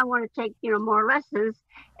 I want to take, more lessons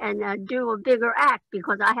and do a bigger act,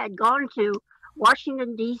 because I had gone to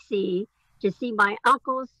Washington, D.C. to see my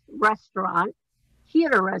uncle's restaurant,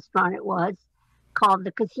 theater restaurant it was, called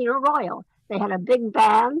the Casino Royal. They had a big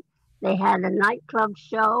band. They had a nightclub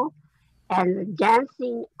show, and the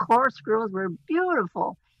dancing chorus girls were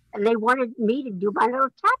beautiful. And they wanted me to do my little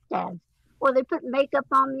tap dance. Well, they put makeup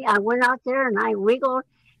on me. I went out there and I wiggled,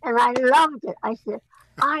 and I loved it. I said,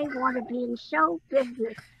 I want to be in show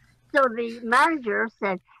business. So the manager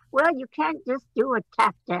said, well, you can't just do a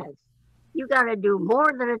tap dance. You got to do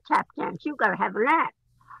more than a tap dance. You got to have an act.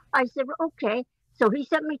 I said, well, okay. So he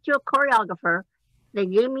sent me to a choreographer. They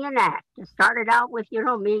gave me an act. It started out with,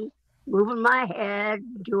 me moving my head,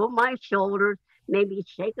 doing my shoulders, maybe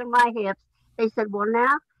shaking my hips. They said, well,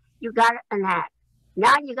 now you got an act.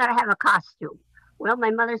 Now you got to have a costume. Well,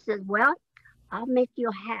 my mother says, well, I'll make you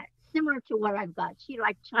a hat similar to what I've got. She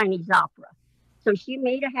liked Chinese opera. So she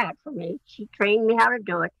made a hat for me. She trained me how to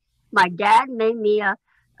do it. My dad made me I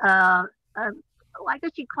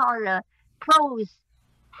guess you call it a clothes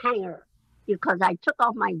hanger, because I took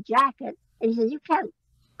off my jacket, and he said, you can't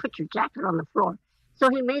put your jacket on the floor. So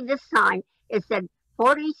he made this sign. It said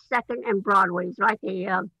 42nd and Broadway. It's like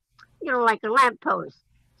like a lamppost.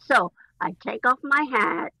 So I take off my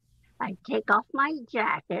hat, I take off my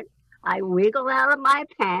jacket, I wiggle out of my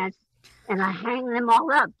pants, and I hang them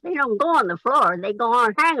all up. They don't go on the floor, they go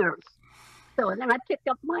on hangers. So then I picked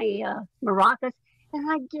up my maracas, and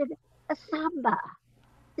I did a samba.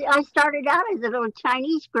 See, I started out as a little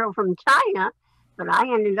Chinese girl from China, but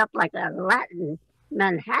I ended up like a Latin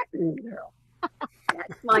Manhattan girl.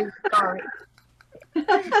 That's my story.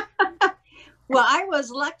 Well, I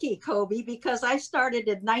was lucky, Coby, because I started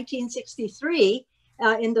in 1963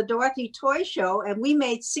 in the Dorothy Toy Show, and we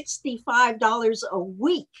made $65 a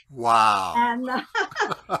week. Wow. And,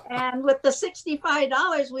 and with the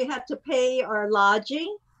 $65, we had to pay our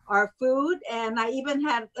lodging, our food, and I even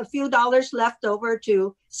had a few dollars left over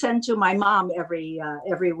to send to my mom every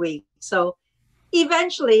week. So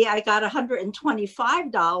eventually I got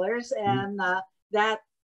 $125, and that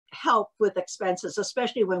helped with expenses,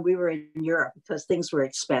 especially when we were in Europe, because things were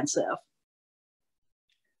expensive.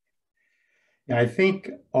 Yeah, I think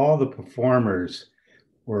all the performers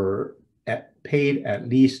were paid at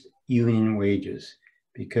least union wages,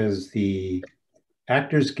 because the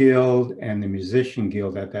Actors Guild and the Musician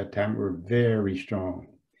Guild at that time were very strong.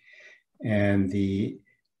 And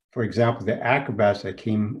for example, the acrobats that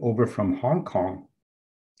came over from Hong Kong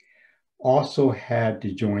also had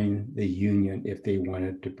to join the union if they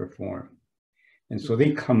wanted to perform. And so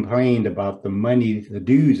they complained about the money, the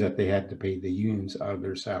dues that they had to pay the unions out of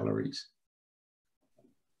their salaries.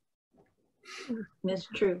 That's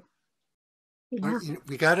true. Yeah.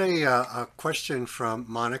 We got a question from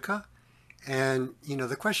Monica. And,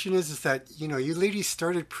 the question is that, you ladies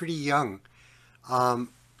started pretty young.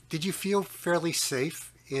 did you feel fairly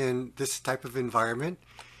safe in this type of environment,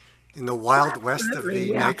 in the wild west of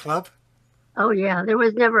the nightclub? Oh, yeah. There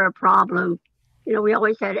was never a problem. You know, we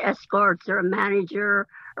always had escorts or a manager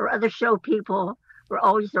or other show people were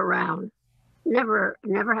always around. Never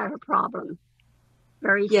had a problem.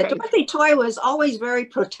 Very safe. Dorothy Toy was always very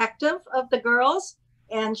protective of the girls,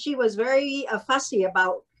 and she was very fussy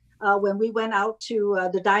about when we went out to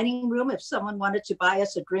the dining room, if someone wanted to buy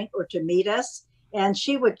us a drink or to meet us, and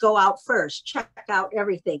she would go out first, check out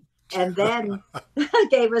everything, and then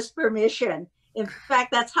gave us permission. In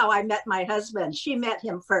fact, that's how I met my husband. She met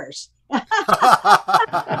him first.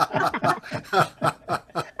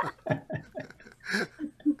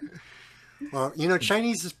 Well, you know,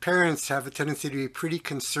 Chinese parents have a tendency to be pretty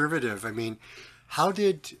conservative. I mean, how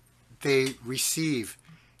did they receive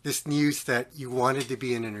this news that you wanted to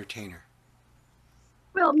be an entertainer?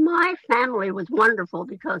 Well, my family was wonderful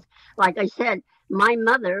because, like I said, my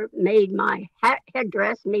mother made my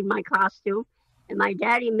headdress, made my costume, and my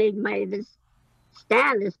daddy made this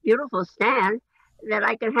beautiful stand that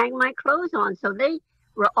I could hang my clothes on. So they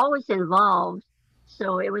were always involved.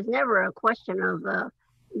 So it was never a question of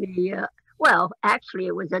well, actually,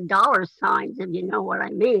 it was a dollar signs, if you know what I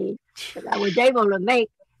mean. But I was able to make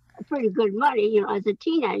pretty good money, you know, as a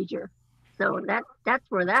teenager. So that's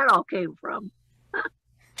where that all came from.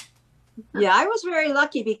 Yeah, I was very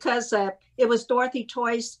lucky because it was Dorothy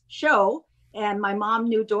Toy's show, and my mom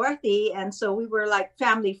knew Dorothy, and so we were like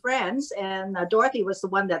family friends. And Dorothy was the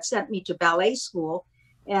one that sent me to ballet school,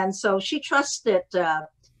 and so she trusted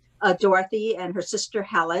Dorothy and her sister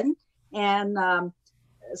Helen, and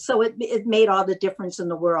so it made all the difference in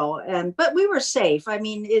the world. But we were safe. I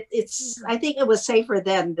mean, I think it was safer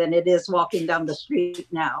then than it is walking down the street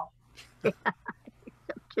now.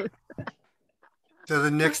 So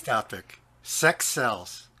the next topic, sex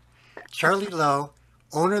sells. Charlie Lowe,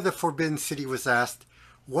 owner of the Forbidden City, was asked,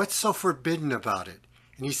 "What's so forbidden about it?"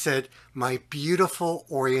 And he said, "My beautiful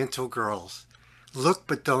Oriental girls. Look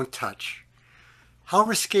but don't touch." How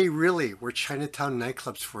risque really were Chinatown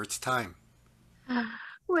nightclubs for its time?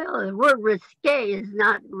 Well, the word risque is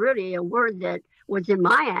not really a word that was in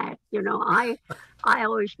my act. You know, I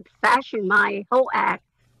always fashioned my whole act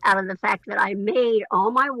out of the fact that I made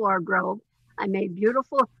all my wardrobe. I made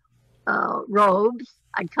beautiful robes.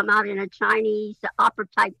 I'd come out in a Chinese opera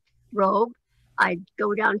type robe. I'd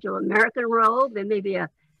go down to American robe and maybe a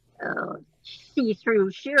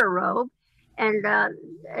see-through sheer robe. And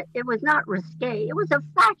it was not risque. It was a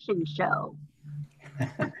fashion show.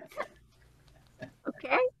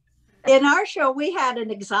 Okay. In our show, we had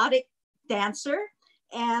an exotic dancer,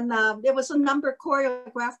 and it was a number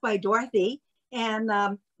choreographed by Dorothy. And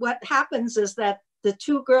what happens is that the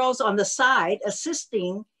two girls on the side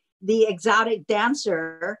assisting the exotic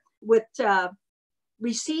dancer would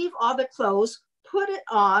receive all the clothes, put it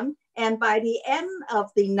on, and by the end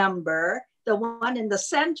of the number, the one in the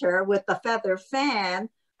center with the feather fan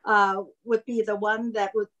would be the one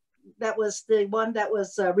that was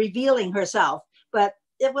revealing herself. But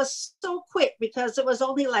it was so quick because it was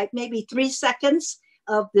only like maybe 3 seconds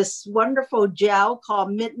of this wonderful gel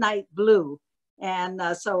called Midnight Blue. And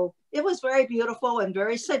so it was very beautiful and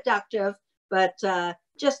very seductive, but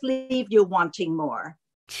just leave you wanting more.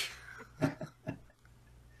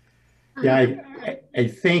 Yeah, I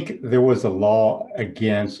think there was a law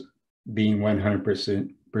against being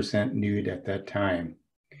 100% nude at that time.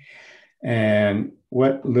 And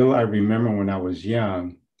what little I remember when I was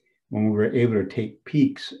young, when we were able to take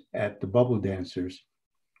peeks at the bubble dancers,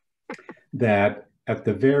 that at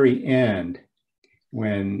the very end,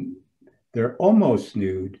 when they're almost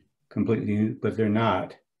nude, completely nude, but they're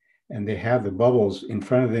not, and they have the bubbles in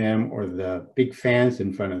front of them or the big fans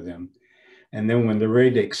in front of them, and then when they're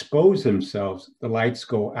ready to expose themselves, the lights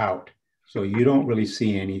go out, so you don't really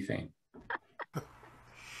see anything.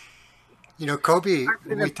 You know, Coby,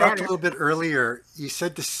 when we talked a little bit earlier, you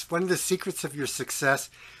said one of the secrets of your success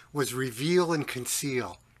was reveal and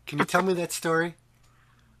conceal. Can you tell me that story?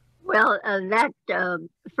 Well, that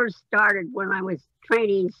first started when I was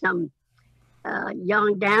training some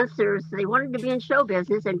young dancers. They wanted to be in show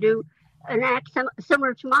business and do an act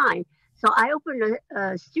similar to mine. So I opened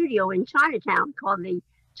a studio in Chinatown called the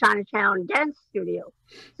Chinatown Dance Studio.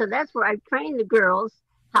 So that's where I trained the girls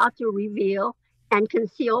how to reveal and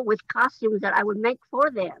conceal with costumes that I would make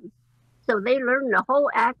for them. So they learned the whole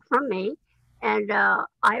act from me. And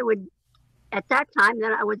I would, at that time,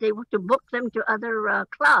 then I was able to book them to other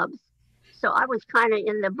clubs. So I was kind of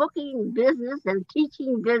in the booking business and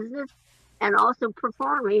teaching business and also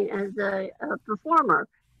performing as a performer.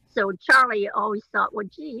 So Charlie always thought, well,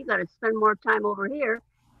 gee, you got to spend more time over here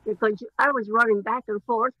because I was running back and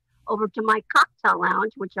forth over to my cocktail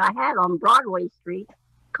lounge, which I had on Broadway Street,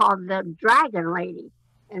 called the Dragon Lady.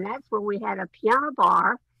 And that's where we had a piano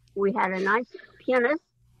bar. We had a nice pianist,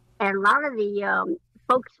 and a lot of the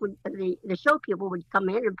folks, the show people would come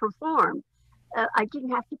in and perform. I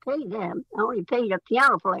didn't have to pay them. I only paid a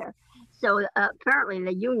piano player. So apparently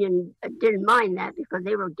the union didn't mind that because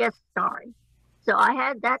they were guest starring. So I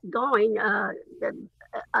had that going. I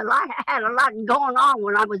had a lot going on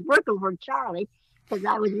when I was working for Charlie because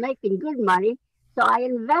I was making good money. So I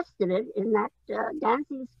invested it in that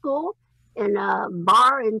dancing school, in a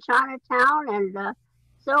bar in Chinatown, and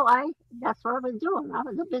that's what I was doing. I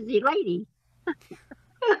was a busy lady.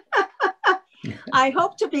 I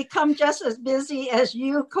hope to become just as busy as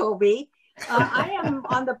you, Coby. I am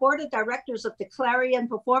on the board of directors of the Clarion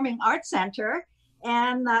Performing Arts Center,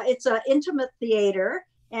 and it's an intimate theater,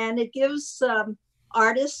 and it gives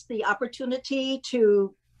artists the opportunity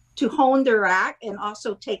to hone their act and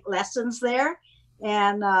also take lessons there.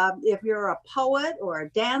 And if you're a poet or a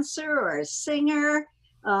dancer or a singer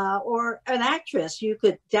or an actress, you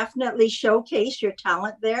could definitely showcase your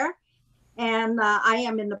talent there. And I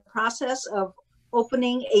am in the process of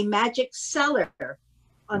opening a magic cellar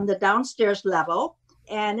on the downstairs level.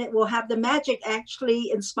 And it will have the magic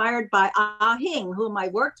actually inspired by Ah Hing, whom I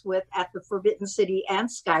worked with at the Forbidden City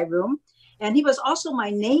and Sky Room. And he was also my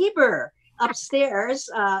neighbor upstairs.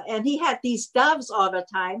 And he had these doves all the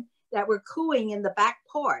time that were cooing in the back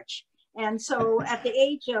porch. And so at the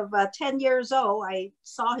age of 10 years old, I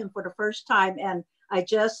saw him for the first time, and I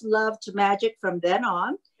just loved magic from then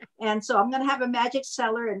on. And so I'm going to have a magic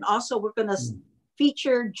cellar, and also we're going to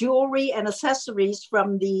feature jewelry and accessories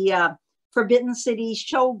from the Forbidden City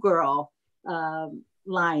Showgirl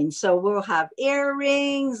line. So we'll have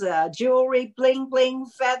earrings, jewelry, bling bling,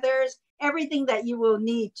 feathers, everything that you will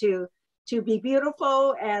need to be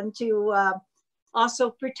beautiful, and to also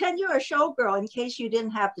pretend you're a showgirl in case you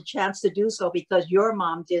didn't have the chance to do so because your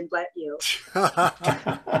mom didn't let you.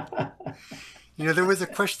 You know, there was a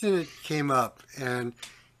question that came up, and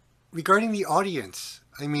regarding the audience,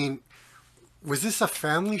 I mean, was this a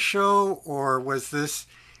family show, or was this,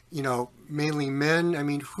 you know, mainly men? I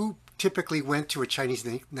mean, who typically went to a Chinese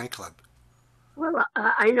nightclub? Well,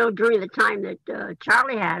 I know during the time that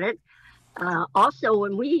Charlie had it, also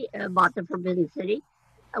when we bought the Forbidden City,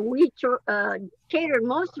 we catered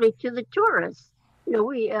mostly to the tourists. You know,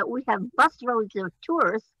 we have busloads of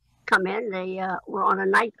tourists come in. They were on a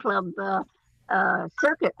nightclub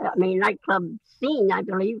circuit. I mean, nightclub scene, I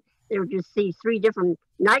believe. They would just see 3 different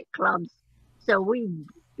nightclubs. So we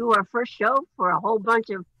do our first show for a whole bunch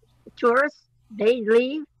of tourists. They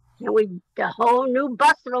leave, and the whole new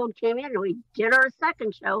busload came in, and we did our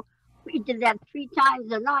second show. We did that 3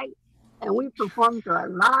 times a night, and we performed for a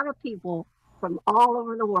lot of people from all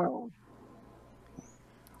over the world.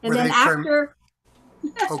 And then after...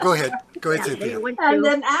 Oh, go ahead. Go ahead, Cynthia. And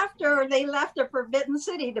then after they left the Forbidden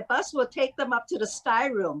City, the bus will take them up to the Sky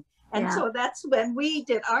Room. And so that's when we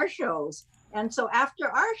did our shows. And so after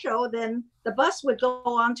our show, then the bus would go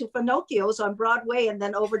on to Pinocchio's on Broadway and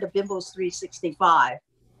then over to Bimbo's 365.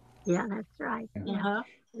 Yeah, that's right. Uh-huh.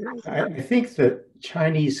 I think that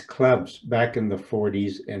Chinese clubs back in the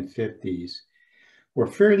 40s and 50s were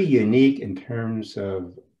fairly unique in terms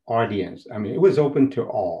of audience. I mean, it was open to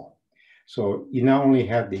all. So you not only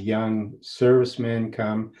had the young servicemen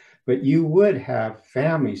come, but you would have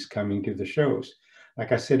families coming to the shows.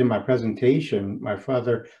 Like I said in my presentation, my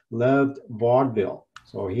father loved vaudeville.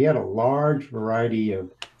 So he had a large variety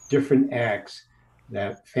of different acts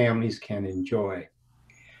that families can enjoy.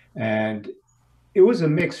 And it was a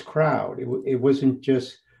mixed crowd. It wasn't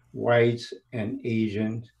just whites and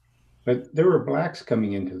Asians, but there were blacks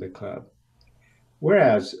coming into the club.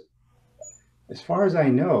 Whereas, as far as I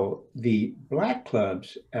know, the black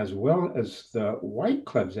clubs, as well as the white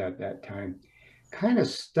clubs at that time, kind of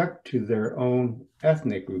stuck to their own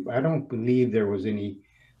ethnic group. I don't believe there was any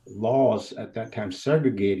laws at that time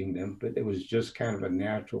segregating them, but it was just kind of a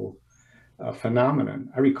natural phenomenon.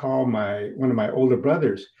 I recall one of my older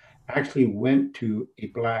brothers actually went to a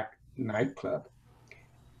black nightclub,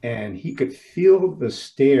 and he could feel the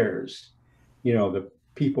stares, you know, the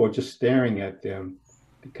people just staring at them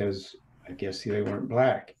because I guess they weren't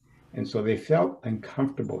black. And so they felt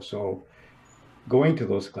uncomfortable. So going to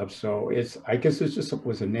those clubs. So I guess it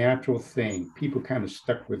was a natural thing. People kind of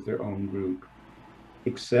stuck with their own group,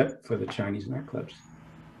 except for the Chinese nightclubs.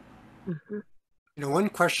 Mm-hmm. You know, one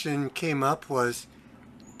question came up was,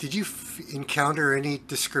 did you encounter any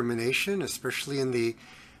discrimination, especially in the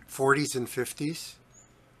 40s and 50s?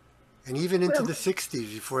 And even into the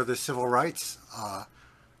 60s before the civil rights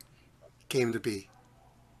came to be?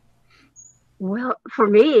 Well, for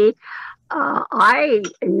me, I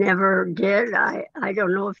never did. I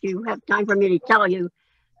don't know if you have time for me to tell you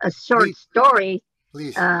a short Please. story.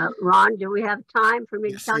 Please. Ron, do we have time for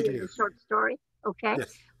me Yes, to tell we you do. the short story? Okay.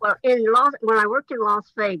 Yes. Well, when I worked in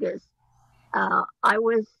Las Vegas, I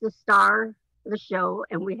was the star of the show,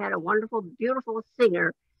 and we had a wonderful, beautiful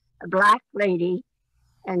singer, a black lady,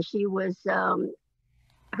 and she was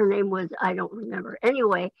her name was, I don't remember.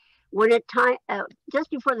 Anyway, when it time just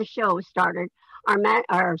before the show started,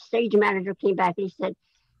 our stage manager came back and he said,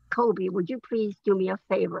 "Coby, would you please do me a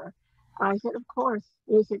favor?" I said, "Of course."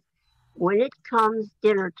 And he said, "When it comes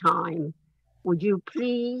dinner time, would you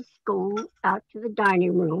please go out to the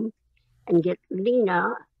dining room and get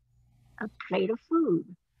Lena a plate of food?"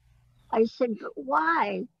 I said, "But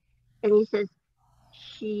why?" And he says,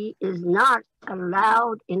 "She is not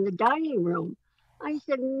allowed in the dining room." I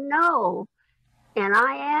said, "No." "And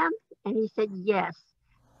I am?" And he said, "Yes."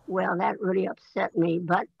 Well, that really upset me,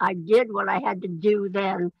 but I did what I had to do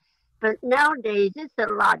then. But nowadays, it's a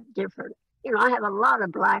lot different. You know, I have a lot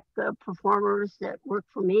of black performers that work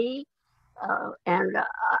for me, and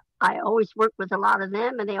I always worked with a lot of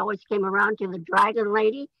them, and they always came around to the Dragon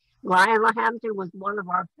Lady. Ryan Hampton was one of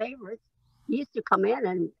our favorites. He used to come in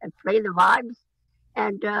and play the vibes,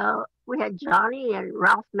 and we had Johnny and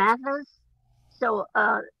Ralph Mathis. So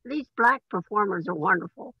these black performers are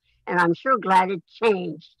wonderful, and I'm sure glad it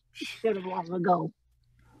changed. It's been a while ago.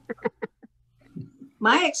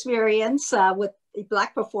 My experience with the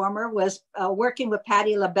black performer was working with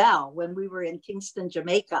Patti LaBelle when we were in Kingston,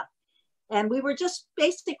 Jamaica. And we were just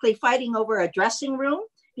basically fighting over a dressing room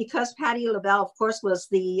because Patti LaBelle, of course, was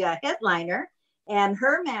the headliner, and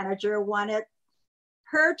her manager wanted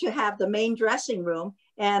her to have the main dressing room.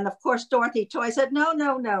 And of course, Dorothy Toy said, "No,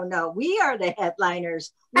 no, no, no, we are the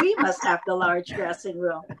headliners. We must have the large dressing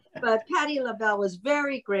room." But Patti LaBelle was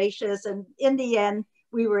very gracious. And in the end,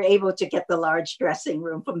 we were able to get the large dressing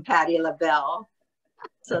room from Patti LaBelle.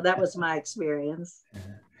 So that was my experience.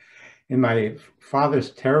 In my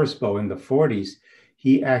father's terrace bow in the 40s,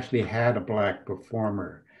 he actually had a black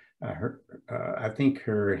performer. I think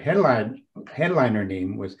her headliner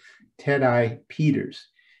name was Ted-Eye Peters,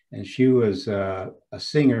 and she was a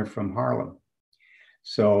singer from Harlem.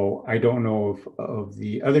 So I don't know of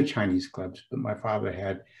the other Chinese clubs, but my father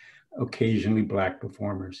had occasionally black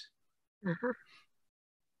performers. Uh-huh.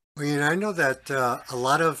 Well, you know, I know that a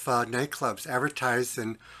lot of nightclubs advertise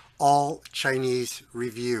an all Chinese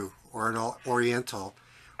review or an all Oriental.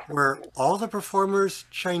 Were all the performers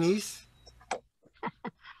Chinese?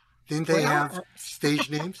 Didn't they have stage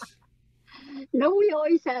names? No, we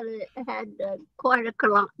always had quite a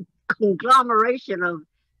conglomeration of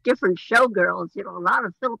different showgirls. You know, a lot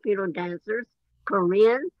of Filipino dancers,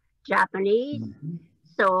 Korean, Japanese. Mm-hmm.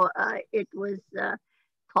 So it was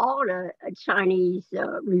called a Chinese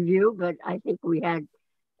review, but I think we had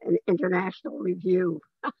an international review.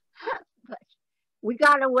 But we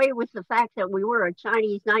got away with the fact that we were a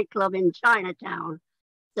Chinese nightclub in Chinatown,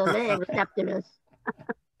 so they accepted us.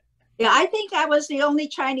 Yeah, I think I was the only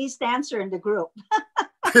Chinese dancer in the group.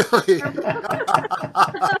 Really?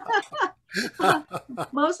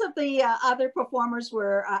 Most of the other performers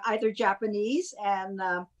were either Japanese and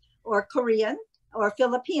or Korean or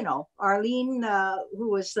Filipino. Arlene, who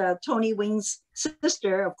was Tony Wing's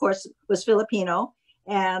sister, of course, was Filipino.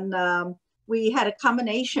 And we had a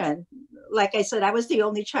combination. Like I said, I was the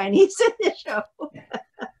only Chinese in the show.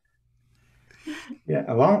 Yeah,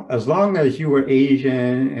 as long as you were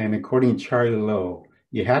Asian, and according to Charlie Lowe,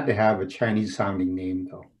 you had to have a Chinese sounding name,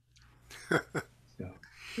 though. So.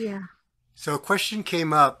 Yeah. So a question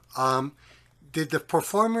came up. Did the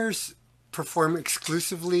performers perform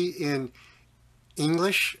exclusively in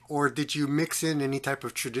English, or did you mix in any type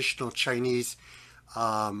of traditional Chinese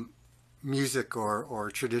music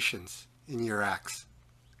or traditions in your acts?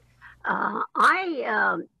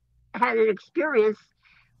 I had an experience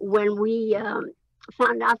when we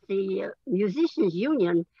found out the musicians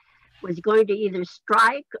union was going to either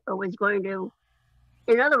strike or was going to,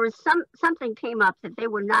 in other words, something came up that they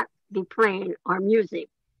would not be playing our music.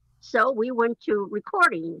 So we went to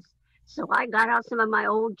recordings. So I got out some of my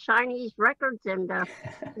old Chinese records, and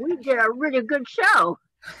we did a really good show.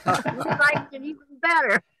 We liked it even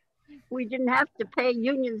better. We didn't have to pay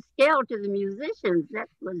union scale to the musicians. That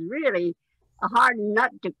was really a hard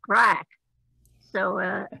nut to crack.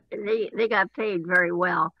 So they got paid very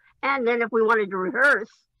well. And then if we wanted to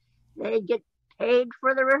rehearse, they'd get paid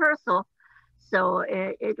for the rehearsal. So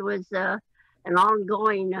it was an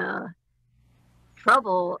ongoing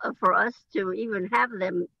trouble for us to even have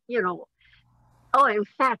them, you know. Oh, in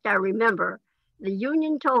fact, I remember the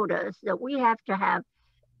union told us that we have to have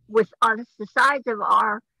with us the size of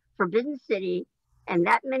our Forbidden City and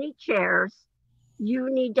that many chairs, you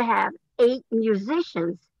need to have 8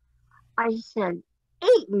 musicians. I said,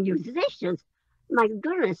 8 musicians? My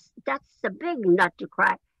goodness, that's a big nut to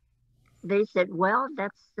crack. They said, well,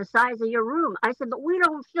 that's the size of your room. I said, but we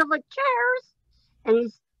don't fill the chairs.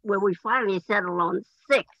 And we finally settled on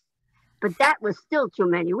 6. But that was still too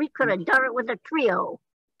many. We could have done it with a trio.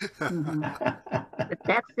 But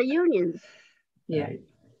that's the unions. Yeah.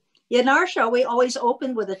 In our show, we always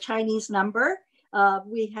opened with a Chinese number.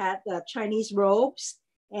 We had Chinese robes.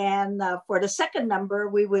 And for the second number,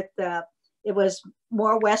 we would, it was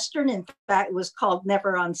more Western. In fact, it was called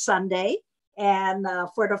Never on Sunday. And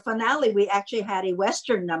for the finale, we actually had a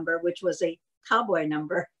Western number, which was a cowboy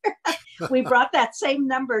number. We brought that same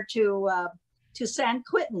number to San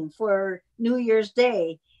Quentin for New Year's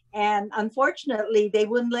Day. And unfortunately, they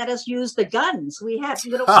wouldn't let us use the guns. We had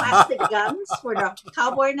little plastic guns for the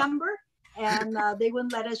cowboy number, and they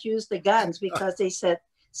wouldn't let us use the guns because they said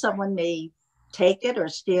someone may take it or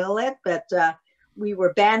steal it, but we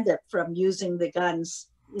were banned from using the guns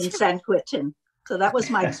in San Quentin. So that was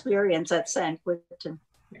my experience at San Quentin.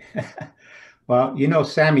 Well, you know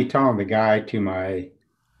Sammy Tong, the guy to my,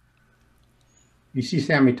 you see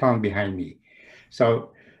Sammy Tong behind me.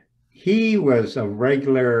 So he was a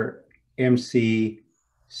regular MC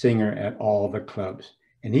singer at all the clubs.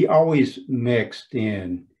 And he always mixed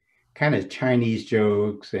in kind of Chinese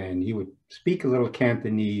jokes, and he would speak a little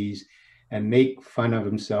Cantonese and make fun of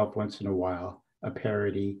himself once in a while, a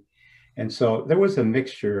parody. And so there was a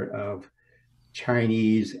mixture of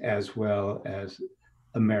Chinese as well as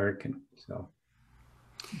American. So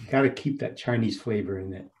you got to keep that Chinese flavor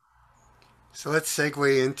in it. So let's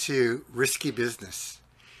segue into risky business.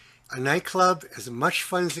 A nightclub, as much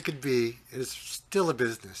fun as it could be, is still a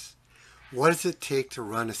business. What does it take to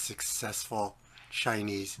run a successful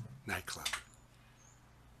Chinese nightclub?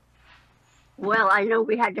 Well, I know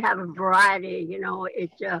we had to have a variety. You know,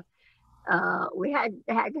 we had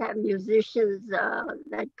to have musicians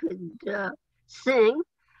that could sing.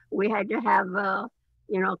 We had to have a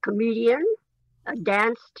comedian, a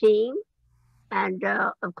dance team, and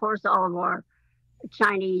of course all of our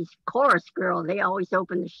Chinese chorus girl. They always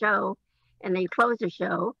open the show and they close the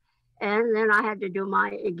show. And then I had to do my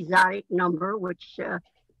exotic number, which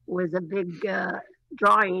was a big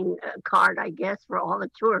drawing card, I guess, for all the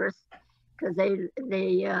tourists, because they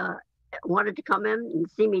wanted to come in and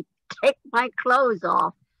see me take my clothes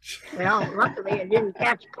off. Well, luckily it didn't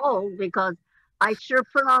catch cold because I sure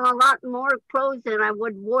put on a lot more clothes than I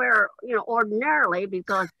would wear, ordinarily,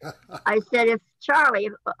 because I said, if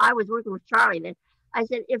I was working with Charlie then, I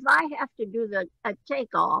said, if I have to do a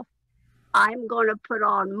takeoff, I'm going to put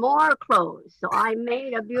on more clothes. So I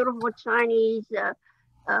made a beautiful Chinese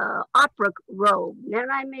opera robe. Then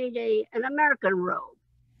I made an American robe.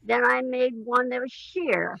 Then I made one that was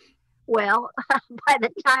sheer. Well, by the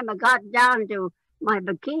time I got down to my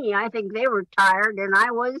bikini, I think they were tired, and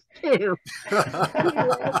I was too.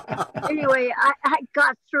 Anyway, I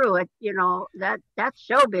got through it. That's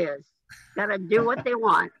showbiz. Got to do what they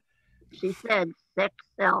want. She said, sex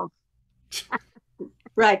sells.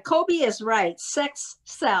 Right. Coby is right. Sex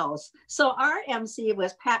sells. So our MC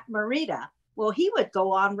was Pat Morita. Well, he would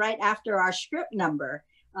go on right after our script number,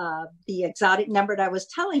 the exotic number that I was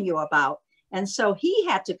telling you about. And so he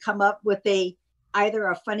had to come up with either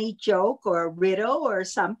a funny joke or a riddle or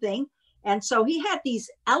something. And so he had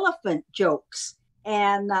these elephant jokes.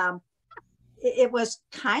 And it was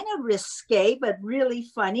kind of risque, but really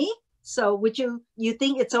funny. So would you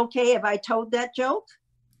think it's okay if I told that joke?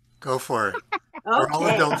 Go for it. Okay. We're all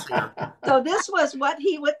adults here. So this was what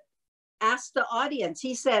he would ask the audience.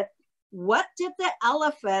 He said, what did the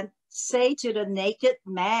elephant say to the naked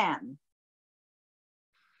man?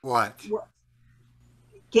 What?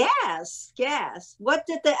 Guess. What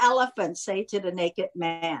did the elephant say to the naked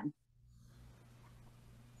man?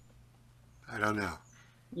 I don't know.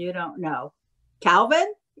 You don't know.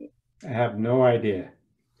 Calvin? I have no idea.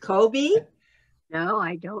 Coby? No,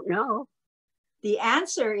 I don't know. The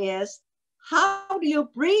answer is, how do you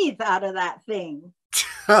breathe out of that thing?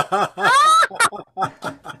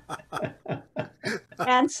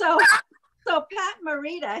 And so Pat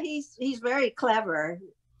Morita, he's very clever.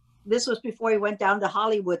 This was before he went down to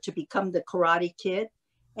Hollywood to become the Karate Kid.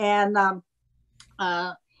 And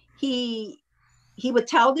he would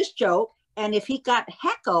tell this joke, and if he got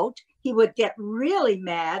heckled, he would get really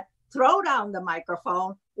mad, throw down the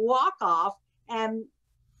microphone, walk off, and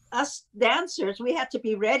us dancers, we had to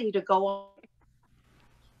be ready to go on.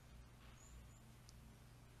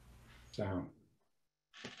 Sound.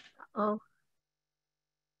 Oh.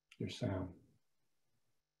 Your sound.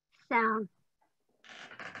 sound.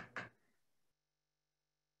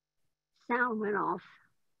 Sound went off.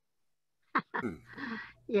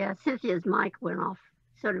 Yeah, Cynthia's mic went off.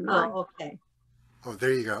 So did mine. Oh, okay. Oh,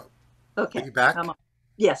 there you go. Okay. Are you back?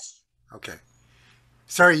 Yes. Okay.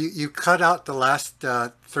 Sorry, you cut out the last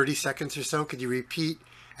 30 seconds or so. Could you repeat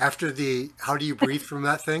after the, how do you breathe from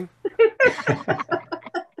that thing?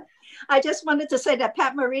 I just wanted to say that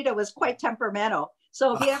Pat Morita was quite temperamental.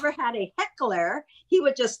 So if he ever had a heckler, he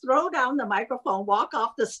would just throw down the microphone, walk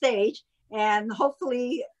off the stage, and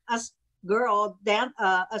hopefully us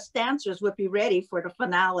dancers would be ready for the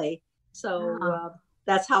finale. So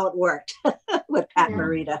that's how it worked with Pat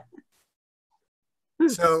Morita.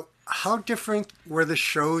 So how different were the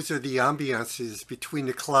shows or the ambiances between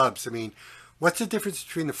the clubs? I mean, what's the difference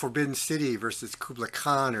between the Forbidden City versus Kubla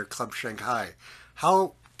Khan or Club Shanghai?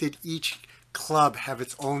 How did each club have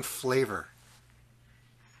its own flavor?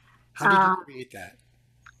 How did you create that?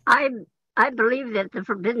 I believe that the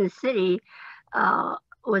Forbidden City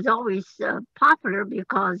was always popular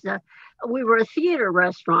because we were a theater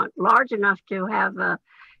restaurant, large enough to have a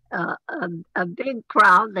big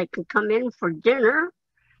crowd that could come in for dinner,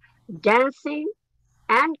 dancing,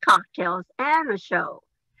 and cocktails, and a show.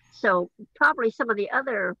 So probably some of the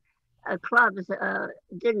other clubs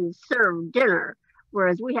didn't serve dinner,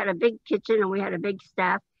 whereas we had a big kitchen and we had a big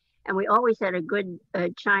staff, and we always had a good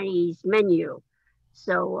Chinese menu.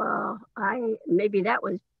 So maybe that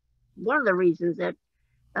was one of the reasons that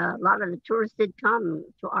a lot of the tourists did come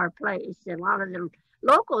to our place, and a lot of the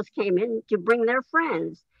locals came in to bring their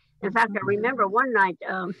friends. In fact, I remember one night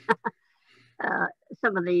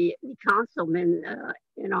some of the councilmen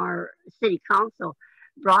in our city council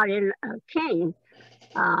brought in a king,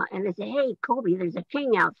 and they said, "Hey, Coby, there's a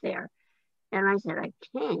king out there." And I said, "A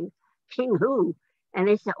king? King who?" And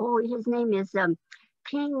they said, "Oh, his name is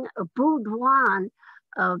King Boudouin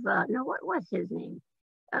of no, what was his name?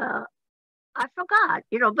 I forgot,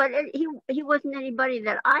 but he wasn't anybody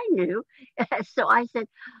that I knew." So I said,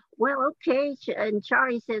 "Well, okay." And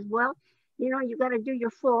Charlie says, "Well, you got to do your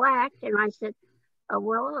full act." And I said,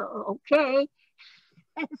 "Well, okay."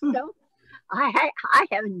 And so I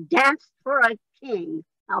have danced for a king.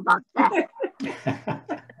 How about that?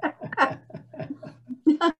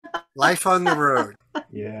 Life on the road.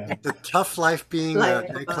 Yeah. The tough life being a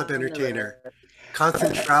nightclub entertainer.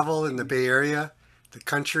 Constant travel in the Bay Area, the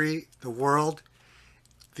country, the world,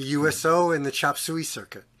 the USO, and the chop suey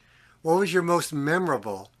circuit. What was your most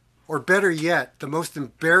memorable, or better yet, the most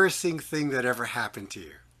embarrassing thing that ever happened to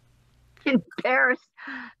you? Embarrassed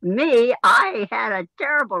me? I had a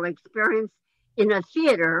terrible experience in a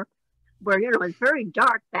theater where, it's very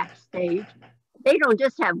dark backstage. They don't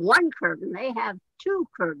just have one curtain, they have two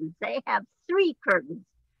curtains, they have three curtains.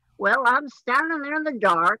 Well, I'm standing there in the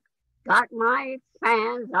dark, got my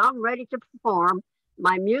fans, I'm ready to perform.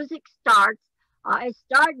 My music starts, I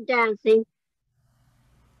start dancing.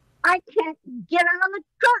 I can't get out of the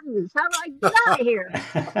curtains. How do I get out of here?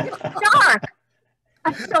 It's dark.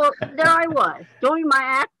 So there I was, doing my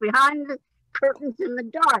act behind the curtains in the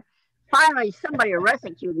dark. Finally, somebody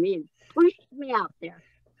rescued me and pushed me out there.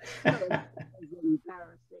 So it was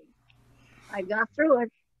embarrassing. I got through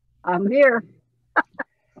it. I'm here.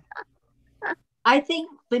 I think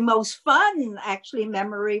the most fun, actually,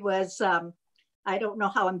 memory was, I don't know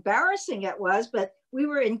how embarrassing it was, but we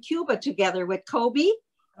were in Cuba together with Coby.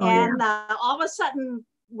 And all of a sudden,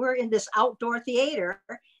 we're in this outdoor theater,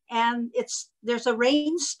 and there's a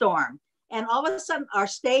rainstorm. And all of a sudden, our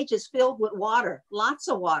stage is filled with water, lots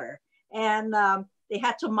of water. And they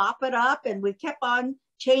had to mop it up, and we kept on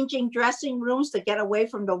changing dressing rooms to get away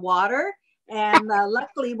from the water. And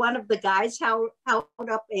luckily, one of the guys held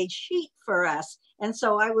up a sheet for us. And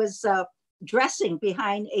so I was dressing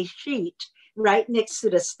behind a sheet right next to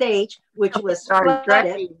the stage, which was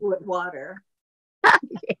flooded with water.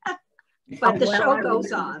 But the show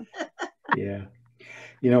goes on. Yeah.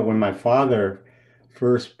 When my father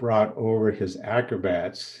first brought over his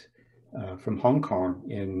acrobats from Hong Kong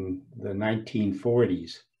in the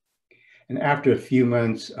 1940s, and after a few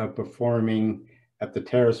months of performing at the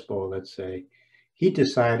Terrace Bowl, let's say, he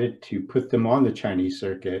decided to put them on the Chinese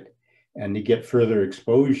circuit and to get further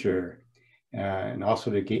exposure and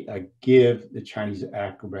also to give the Chinese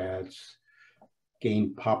acrobats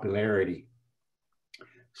gain popularity.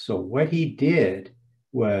 So what he did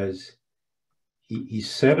was he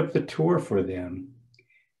set up the tour for them,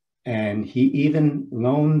 and he even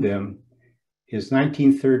loaned them his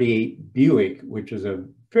 1938 Buick, which is a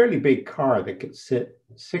fairly big car that could sit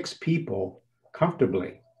 6 people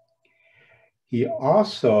comfortably. He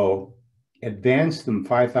also advanced them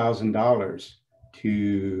 $5,000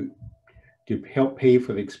 to to help pay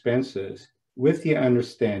for the expenses with the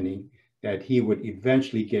understanding that he would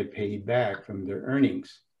eventually get paid back from their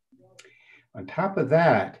earnings. On top of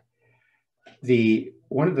that,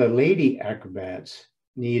 one of the lady acrobats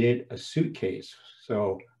needed a suitcase.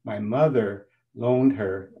 So my mother loaned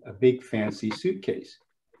her a big fancy suitcase.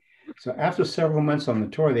 So after several months on the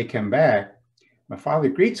tour, they come back. My father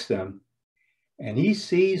greets them and he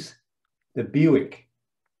sees the Buick,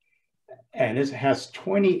 and it has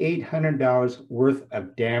 $2,800 worth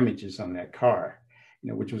of damages on that car,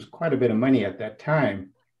 which was quite a bit of money at that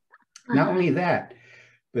time. Not only that,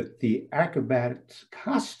 but the acrobats'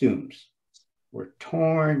 costumes were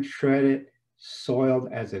torn, shredded, soiled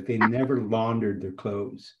as if they never laundered their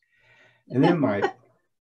clothes. And then my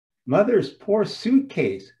mother's poor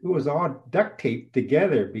suitcase, it was all duct taped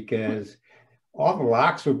together because all the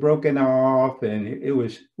locks were broken off and it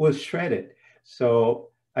was shredded.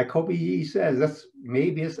 So like Coby says,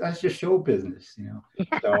 that's just show business,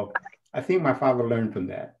 So I think my father learned from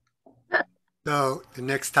that. So the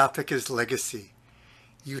next topic is legacy.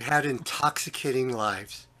 You had intoxicating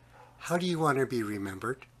lives. How do you want to be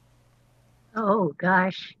remembered? Oh,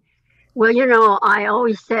 gosh. Well, I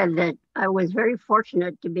always said that I was very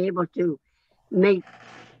fortunate to be able to make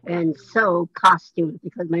and sew costumes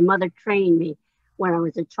because my mother trained me when I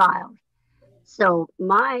was a child. So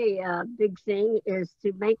my big thing is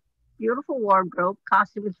to make beautiful wardrobe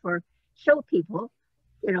costumes for show people,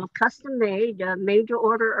 custom made, made to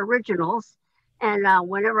order originals. And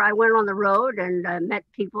whenever I went on the road and met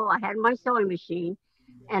people, I had my sewing machine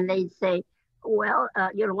and they'd say, well,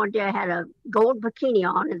 one day I had a gold bikini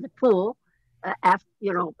on in the pool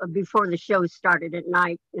before the show started at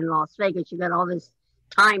night in Las Vegas. You got all this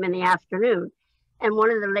time in the afternoon. And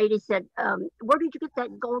one of the ladies said, where did you get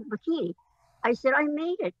that gold bikini? I said, I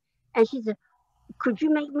made it. And she said, could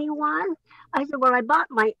you make me one? I said, well, I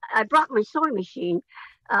brought my sewing machine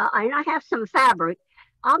and I have some fabric.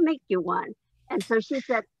 I'll make you one. And so she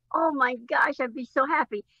said, oh my gosh, I'd be so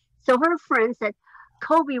happy. So her friend said,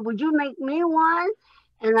 Coby, would you make me one?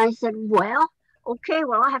 And I said, well, okay,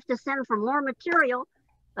 well, I have to send for more material.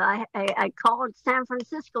 I called San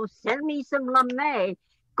Francisco, send me some lame,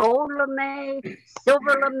 gold lame,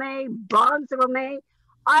 silver lame, bronze lame.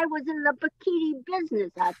 I was in the bikini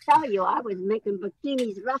business. I tell you, I was making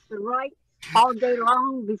bikinis left and right all day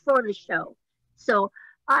long before the show. So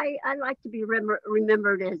I like to be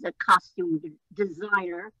remembered as a costume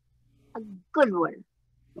designer, a good one.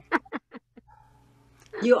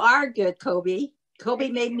 You are good, Coby.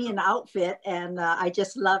 Coby made me an outfit, and I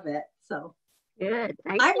just love it. So good.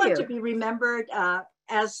 Thank you. I want to be remembered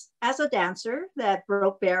as a dancer that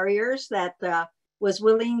broke barriers, that was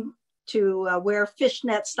willing to wear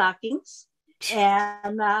fishnet stockings,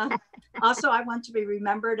 and also I want to be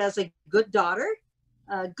remembered as a good daughter,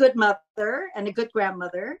 a good mother, and a good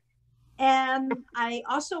grandmother. And I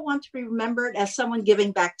also want to be remembered as someone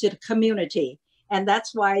giving back to the community. And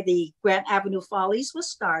that's why the Grant Avenue Follies was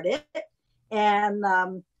started. And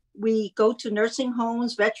we go to nursing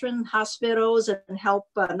homes, veteran hospitals, and help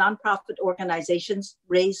nonprofit organizations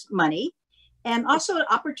raise money. And also an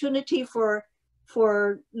opportunity for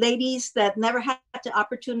ladies that never had the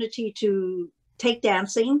opportunity to take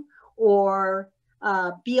dancing or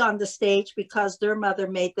be on the stage because their mother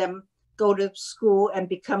made them go to school and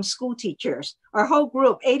become school teachers. Our whole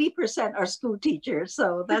group, 80% are school teachers.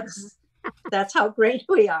 So that's how great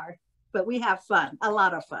we are. But we have fun, a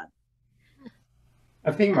lot of fun.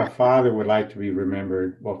 I think my father would like to be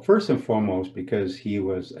remembered, well, first and foremost, because he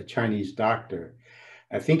was a Chinese doctor.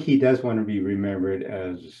 I think he does want to be remembered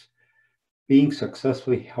as being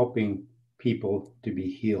successfully helping people to be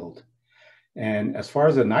healed. And as far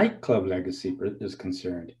as the nightclub legacy is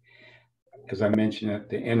concerned, as I mentioned at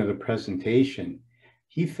the end of the presentation,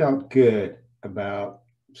 he felt good about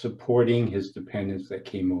supporting his dependents that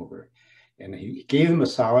came over. And he gave them a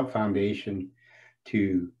solid foundation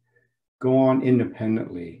to go on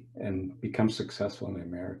independently and become successful in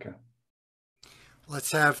America.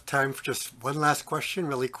 Let's have time for just one last question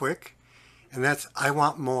really quick. And that's, I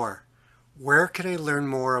want more. Where can I learn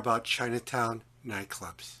more about Chinatown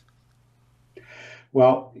nightclubs?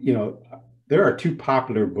 Well, there are two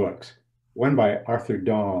popular books. One by Arthur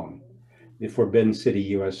Dong, The Forbidden City,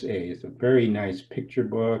 USA. It's a very nice picture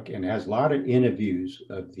book and has a lot of interviews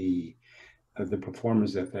of the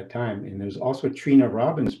performers at that time. And there's also Trina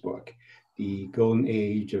Robbins' book, The Golden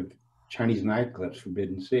Age of Chinese Nightclubs,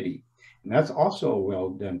 Forbidden City. And that's also a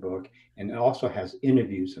well-done book, and it also has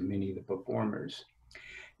interviews of many of the performers.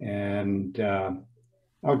 And I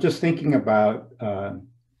was just thinking about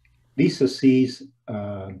Lisa C's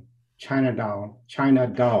China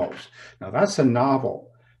Dolls. Now that's a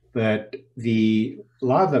novel but a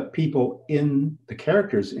lot of the people in the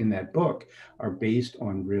characters in that book are based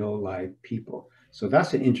on real life people. So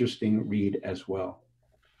that's an interesting read as well.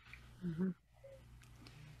 Mm-hmm.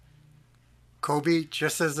 Coby,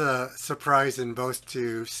 just as a surprise and both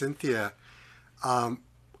to Cynthia,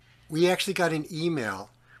 we actually got an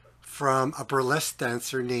email from a burlesque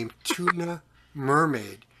dancer named Tuna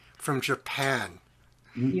Mermaid from Japan.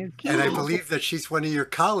 And I believe that she's one of your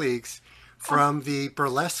colleagues from the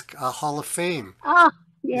Burlesque Hall of Fame. Oh,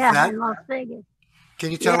 yeah, in Las Vegas.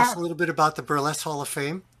 Can you tell us a little bit about the Burlesque Hall of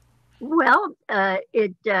Fame? Well,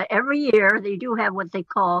 every year they do have what they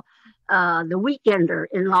call the Weekender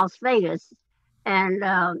in Las Vegas. And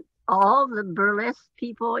all the burlesque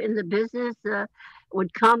people in the business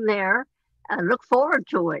would come there, look forward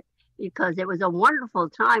to it, because it was a wonderful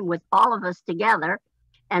time with all of us together.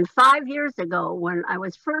 And 5 years ago, when I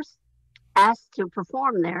was first asked to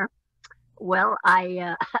perform there, well,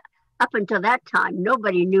 I up until that time,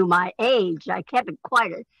 nobody knew my age. I kept it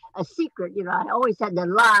quite a secret. You know, I always had to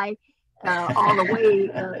lie all the way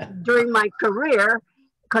during my career,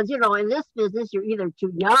 because, you know, in this business, you're either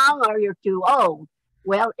too young or you're too old.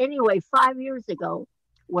 Well, anyway, 5 years ago,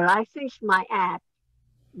 when I finished my act,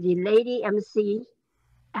 the lady MC,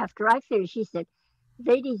 after I finished, she said,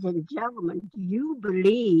 "Ladies and gentlemen, do you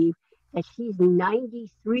believe that she's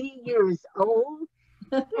 93 years old?"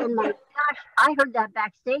 And my gosh, I heard that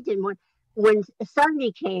backstage. And when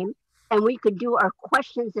Sunday came and we could do our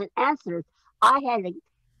questions and answers, I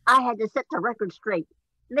had to set the record straight.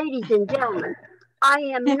 Ladies and gentlemen, I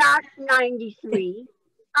am not 93.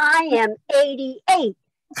 I am 88.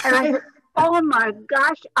 And I said, oh my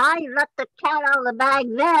gosh, I let the cat out of the bag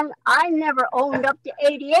then. I never owned up to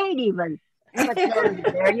 88 even. But then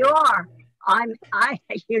there you are.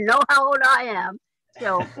 You know how old I am.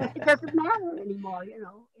 So it doesn't matter anymore, you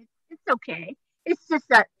know. It's okay. It's just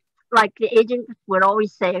that, like the agent would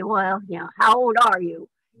always say, well, you know, how old are you?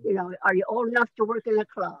 You know, are you old enough to work in a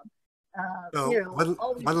club? So You know,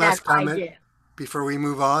 one last comment idea. before we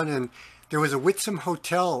move on. And there was a Whitsom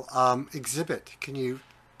Hotel exhibit. Can you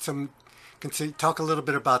talk a little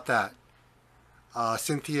bit about that?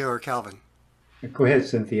 Cynthia or Calvin? Go ahead,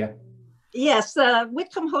 Cynthia. Yes,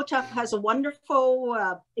 Whitcomb Hotel has a wonderful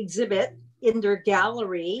exhibit in their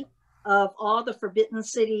gallery of all the Forbidden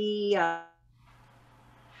City.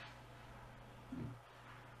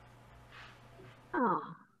 Oh,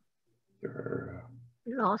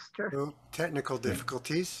 lost her. No technical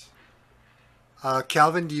difficulties.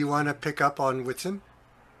 Calvin, do you want to pick up on Whitsom?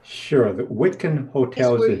 Sure. The Whitcomb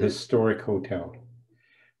Hotel is a historic hotel.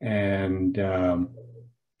 And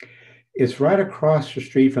it's right across the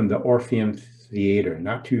street from the Orpheum Theater,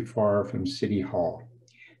 not too far from City Hall.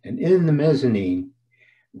 And in the mezzanine,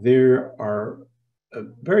 there are a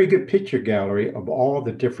very good picture gallery of all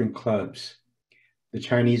the different clubs, the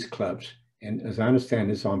Chinese clubs. And as I understand,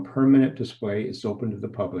 it's on permanent display. It's open to the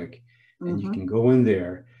public. And you can go in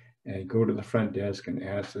there and go to the front desk and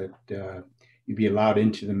ask that you be allowed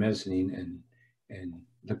into the mezzanine and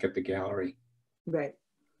look at the gallery. Right.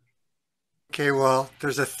 Okay, well,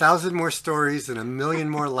 there's 1,000 more stories and 1,000,000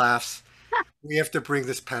 more laughs. We have to bring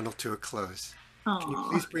this panel to a close. Aww. Can you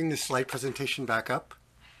please bring the slide presentation back up?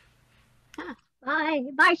 Bye.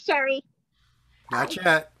 Bye, Sherry. Not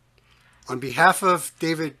yet. On behalf of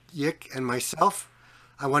David Yick and myself,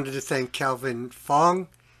 I wanted to thank Calvin Fong,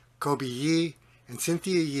 Coby Yi, and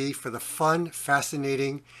Cynthia Yi for the fun,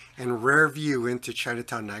 fascinating, and rare view into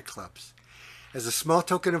Chinatown nightclubs. As a small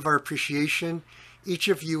token of our appreciation, each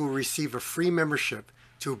of you will receive a free membership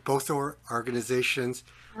to both our organizations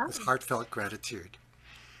with heartfelt gratitude.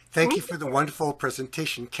 Thank you for the wonderful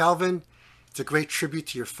presentation, Calvin. It's a great tribute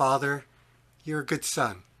to your father. You're a good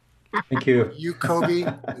son. Thank you. You, Coby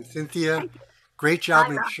and Cynthia, great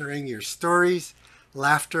job in sharing your stories,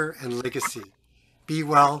 laughter, and legacy. Be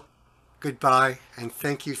well, goodbye, and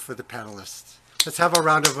thank you for the panelists. Let's have a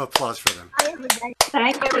round of applause for them.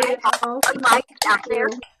 Thank you. Mike out there.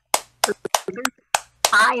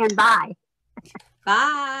 Hi and bye.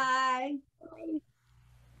 Bye.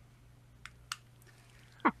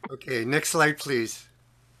 Okay, next slide, please.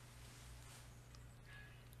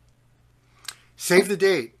 Save the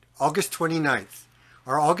date, August 29th.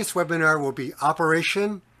 Our August webinar will be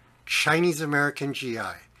Operation Chinese American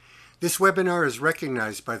GI. This webinar is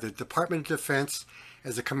recognized by the Department of Defense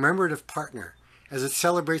as a commemorative partner as it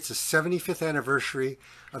celebrates the 75th anniversary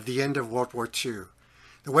of the end of World War II.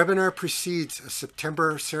 The webinar precedes a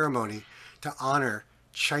September ceremony to honor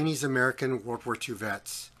Chinese American World War II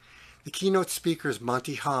vets. The keynote speaker is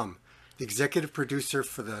Monty Hum, the executive producer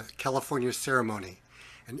for the California ceremony,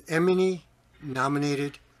 an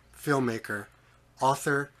Emmy-nominated filmmaker,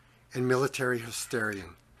 author, and military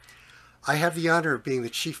historian. I have the honor of being the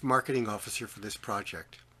Chief Marketing Officer for this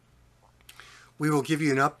project. We will give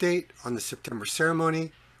you an update on the September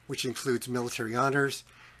ceremony, which includes military honors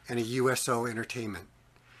and a USO entertainment.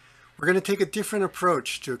 We're going to take a different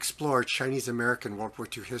approach to explore Chinese American World War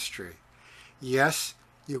II history. Yes,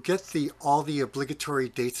 you'll get all the obligatory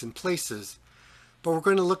dates and places, but we're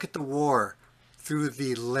going to look at the war through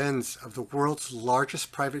the lens of the world's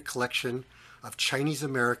largest private collection of Chinese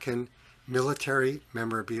American military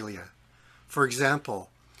memorabilia. For example,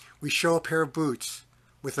 we show a pair of boots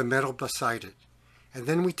with a medal beside it, and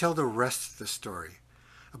then we tell the rest of the story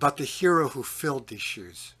about the hero who filled these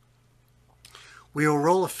shoes. We will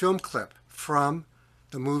roll a film clip from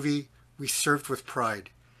the movie We Served with Pride,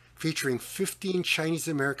 featuring 15 Chinese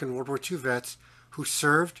American World War II vets who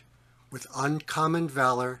served with uncommon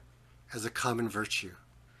valor as a common virtue.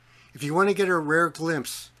 If you want to get a rare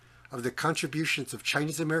glimpse of the contributions of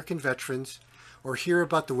Chinese American veterans, or hear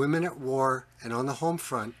about the women at war and on the home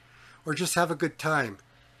front, or just have a good time,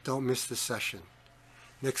 don't miss this session.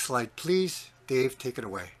 Next slide, please. Dave, take it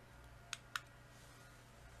away.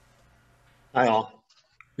 Hi all.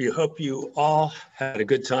 We hope you all had a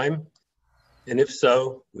good time. And if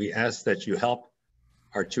so, we ask that you help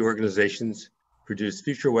our two organizations produce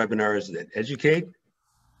future webinars that educate,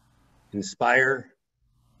 inspire,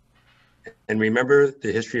 and remember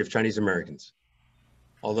the history of Chinese Americans.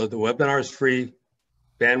 Although the webinar is free,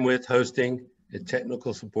 bandwidth, hosting, and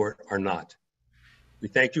technical support are not. We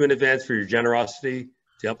thank you in advance for your generosity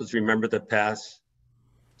to help us remember the past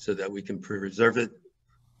so that we can preserve it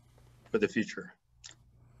for the future.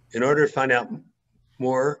 In order to find out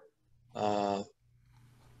more,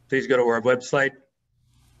 please go to our website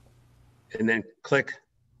and then click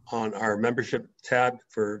on our membership tab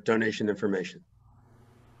for donation information.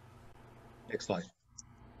 Next slide.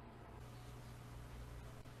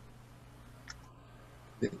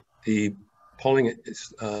 The polling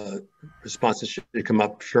responses should come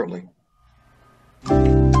up shortly.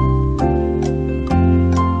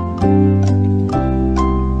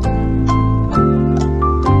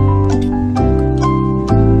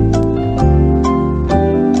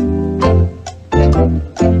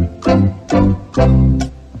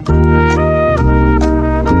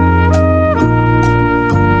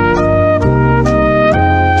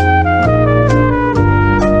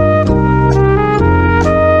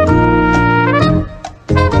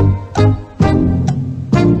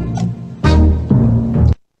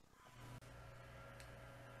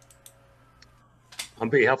 On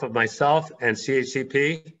behalf of myself and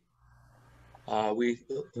CHCP, we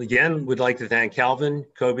again would like to thank Calvin,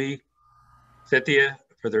 Coby, Cynthia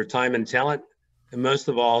for their time and talent, and most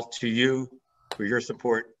of all to you for your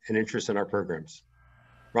support and interest in our programs.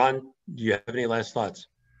 Ron, do you have any last thoughts?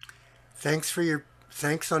 Thanks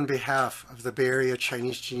on behalf of the Bay Area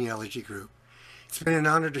Chinese Genealogy Group. It's been an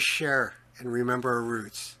honor to share and remember our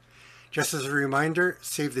roots. Just as a reminder,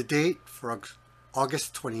 save the date for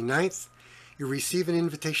August 29th. You'll receive an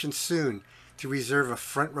invitation soon to reserve a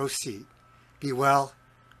front row seat. Be well,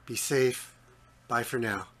 be safe. Bye for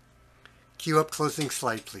now. Cue up closing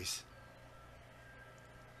slide, please.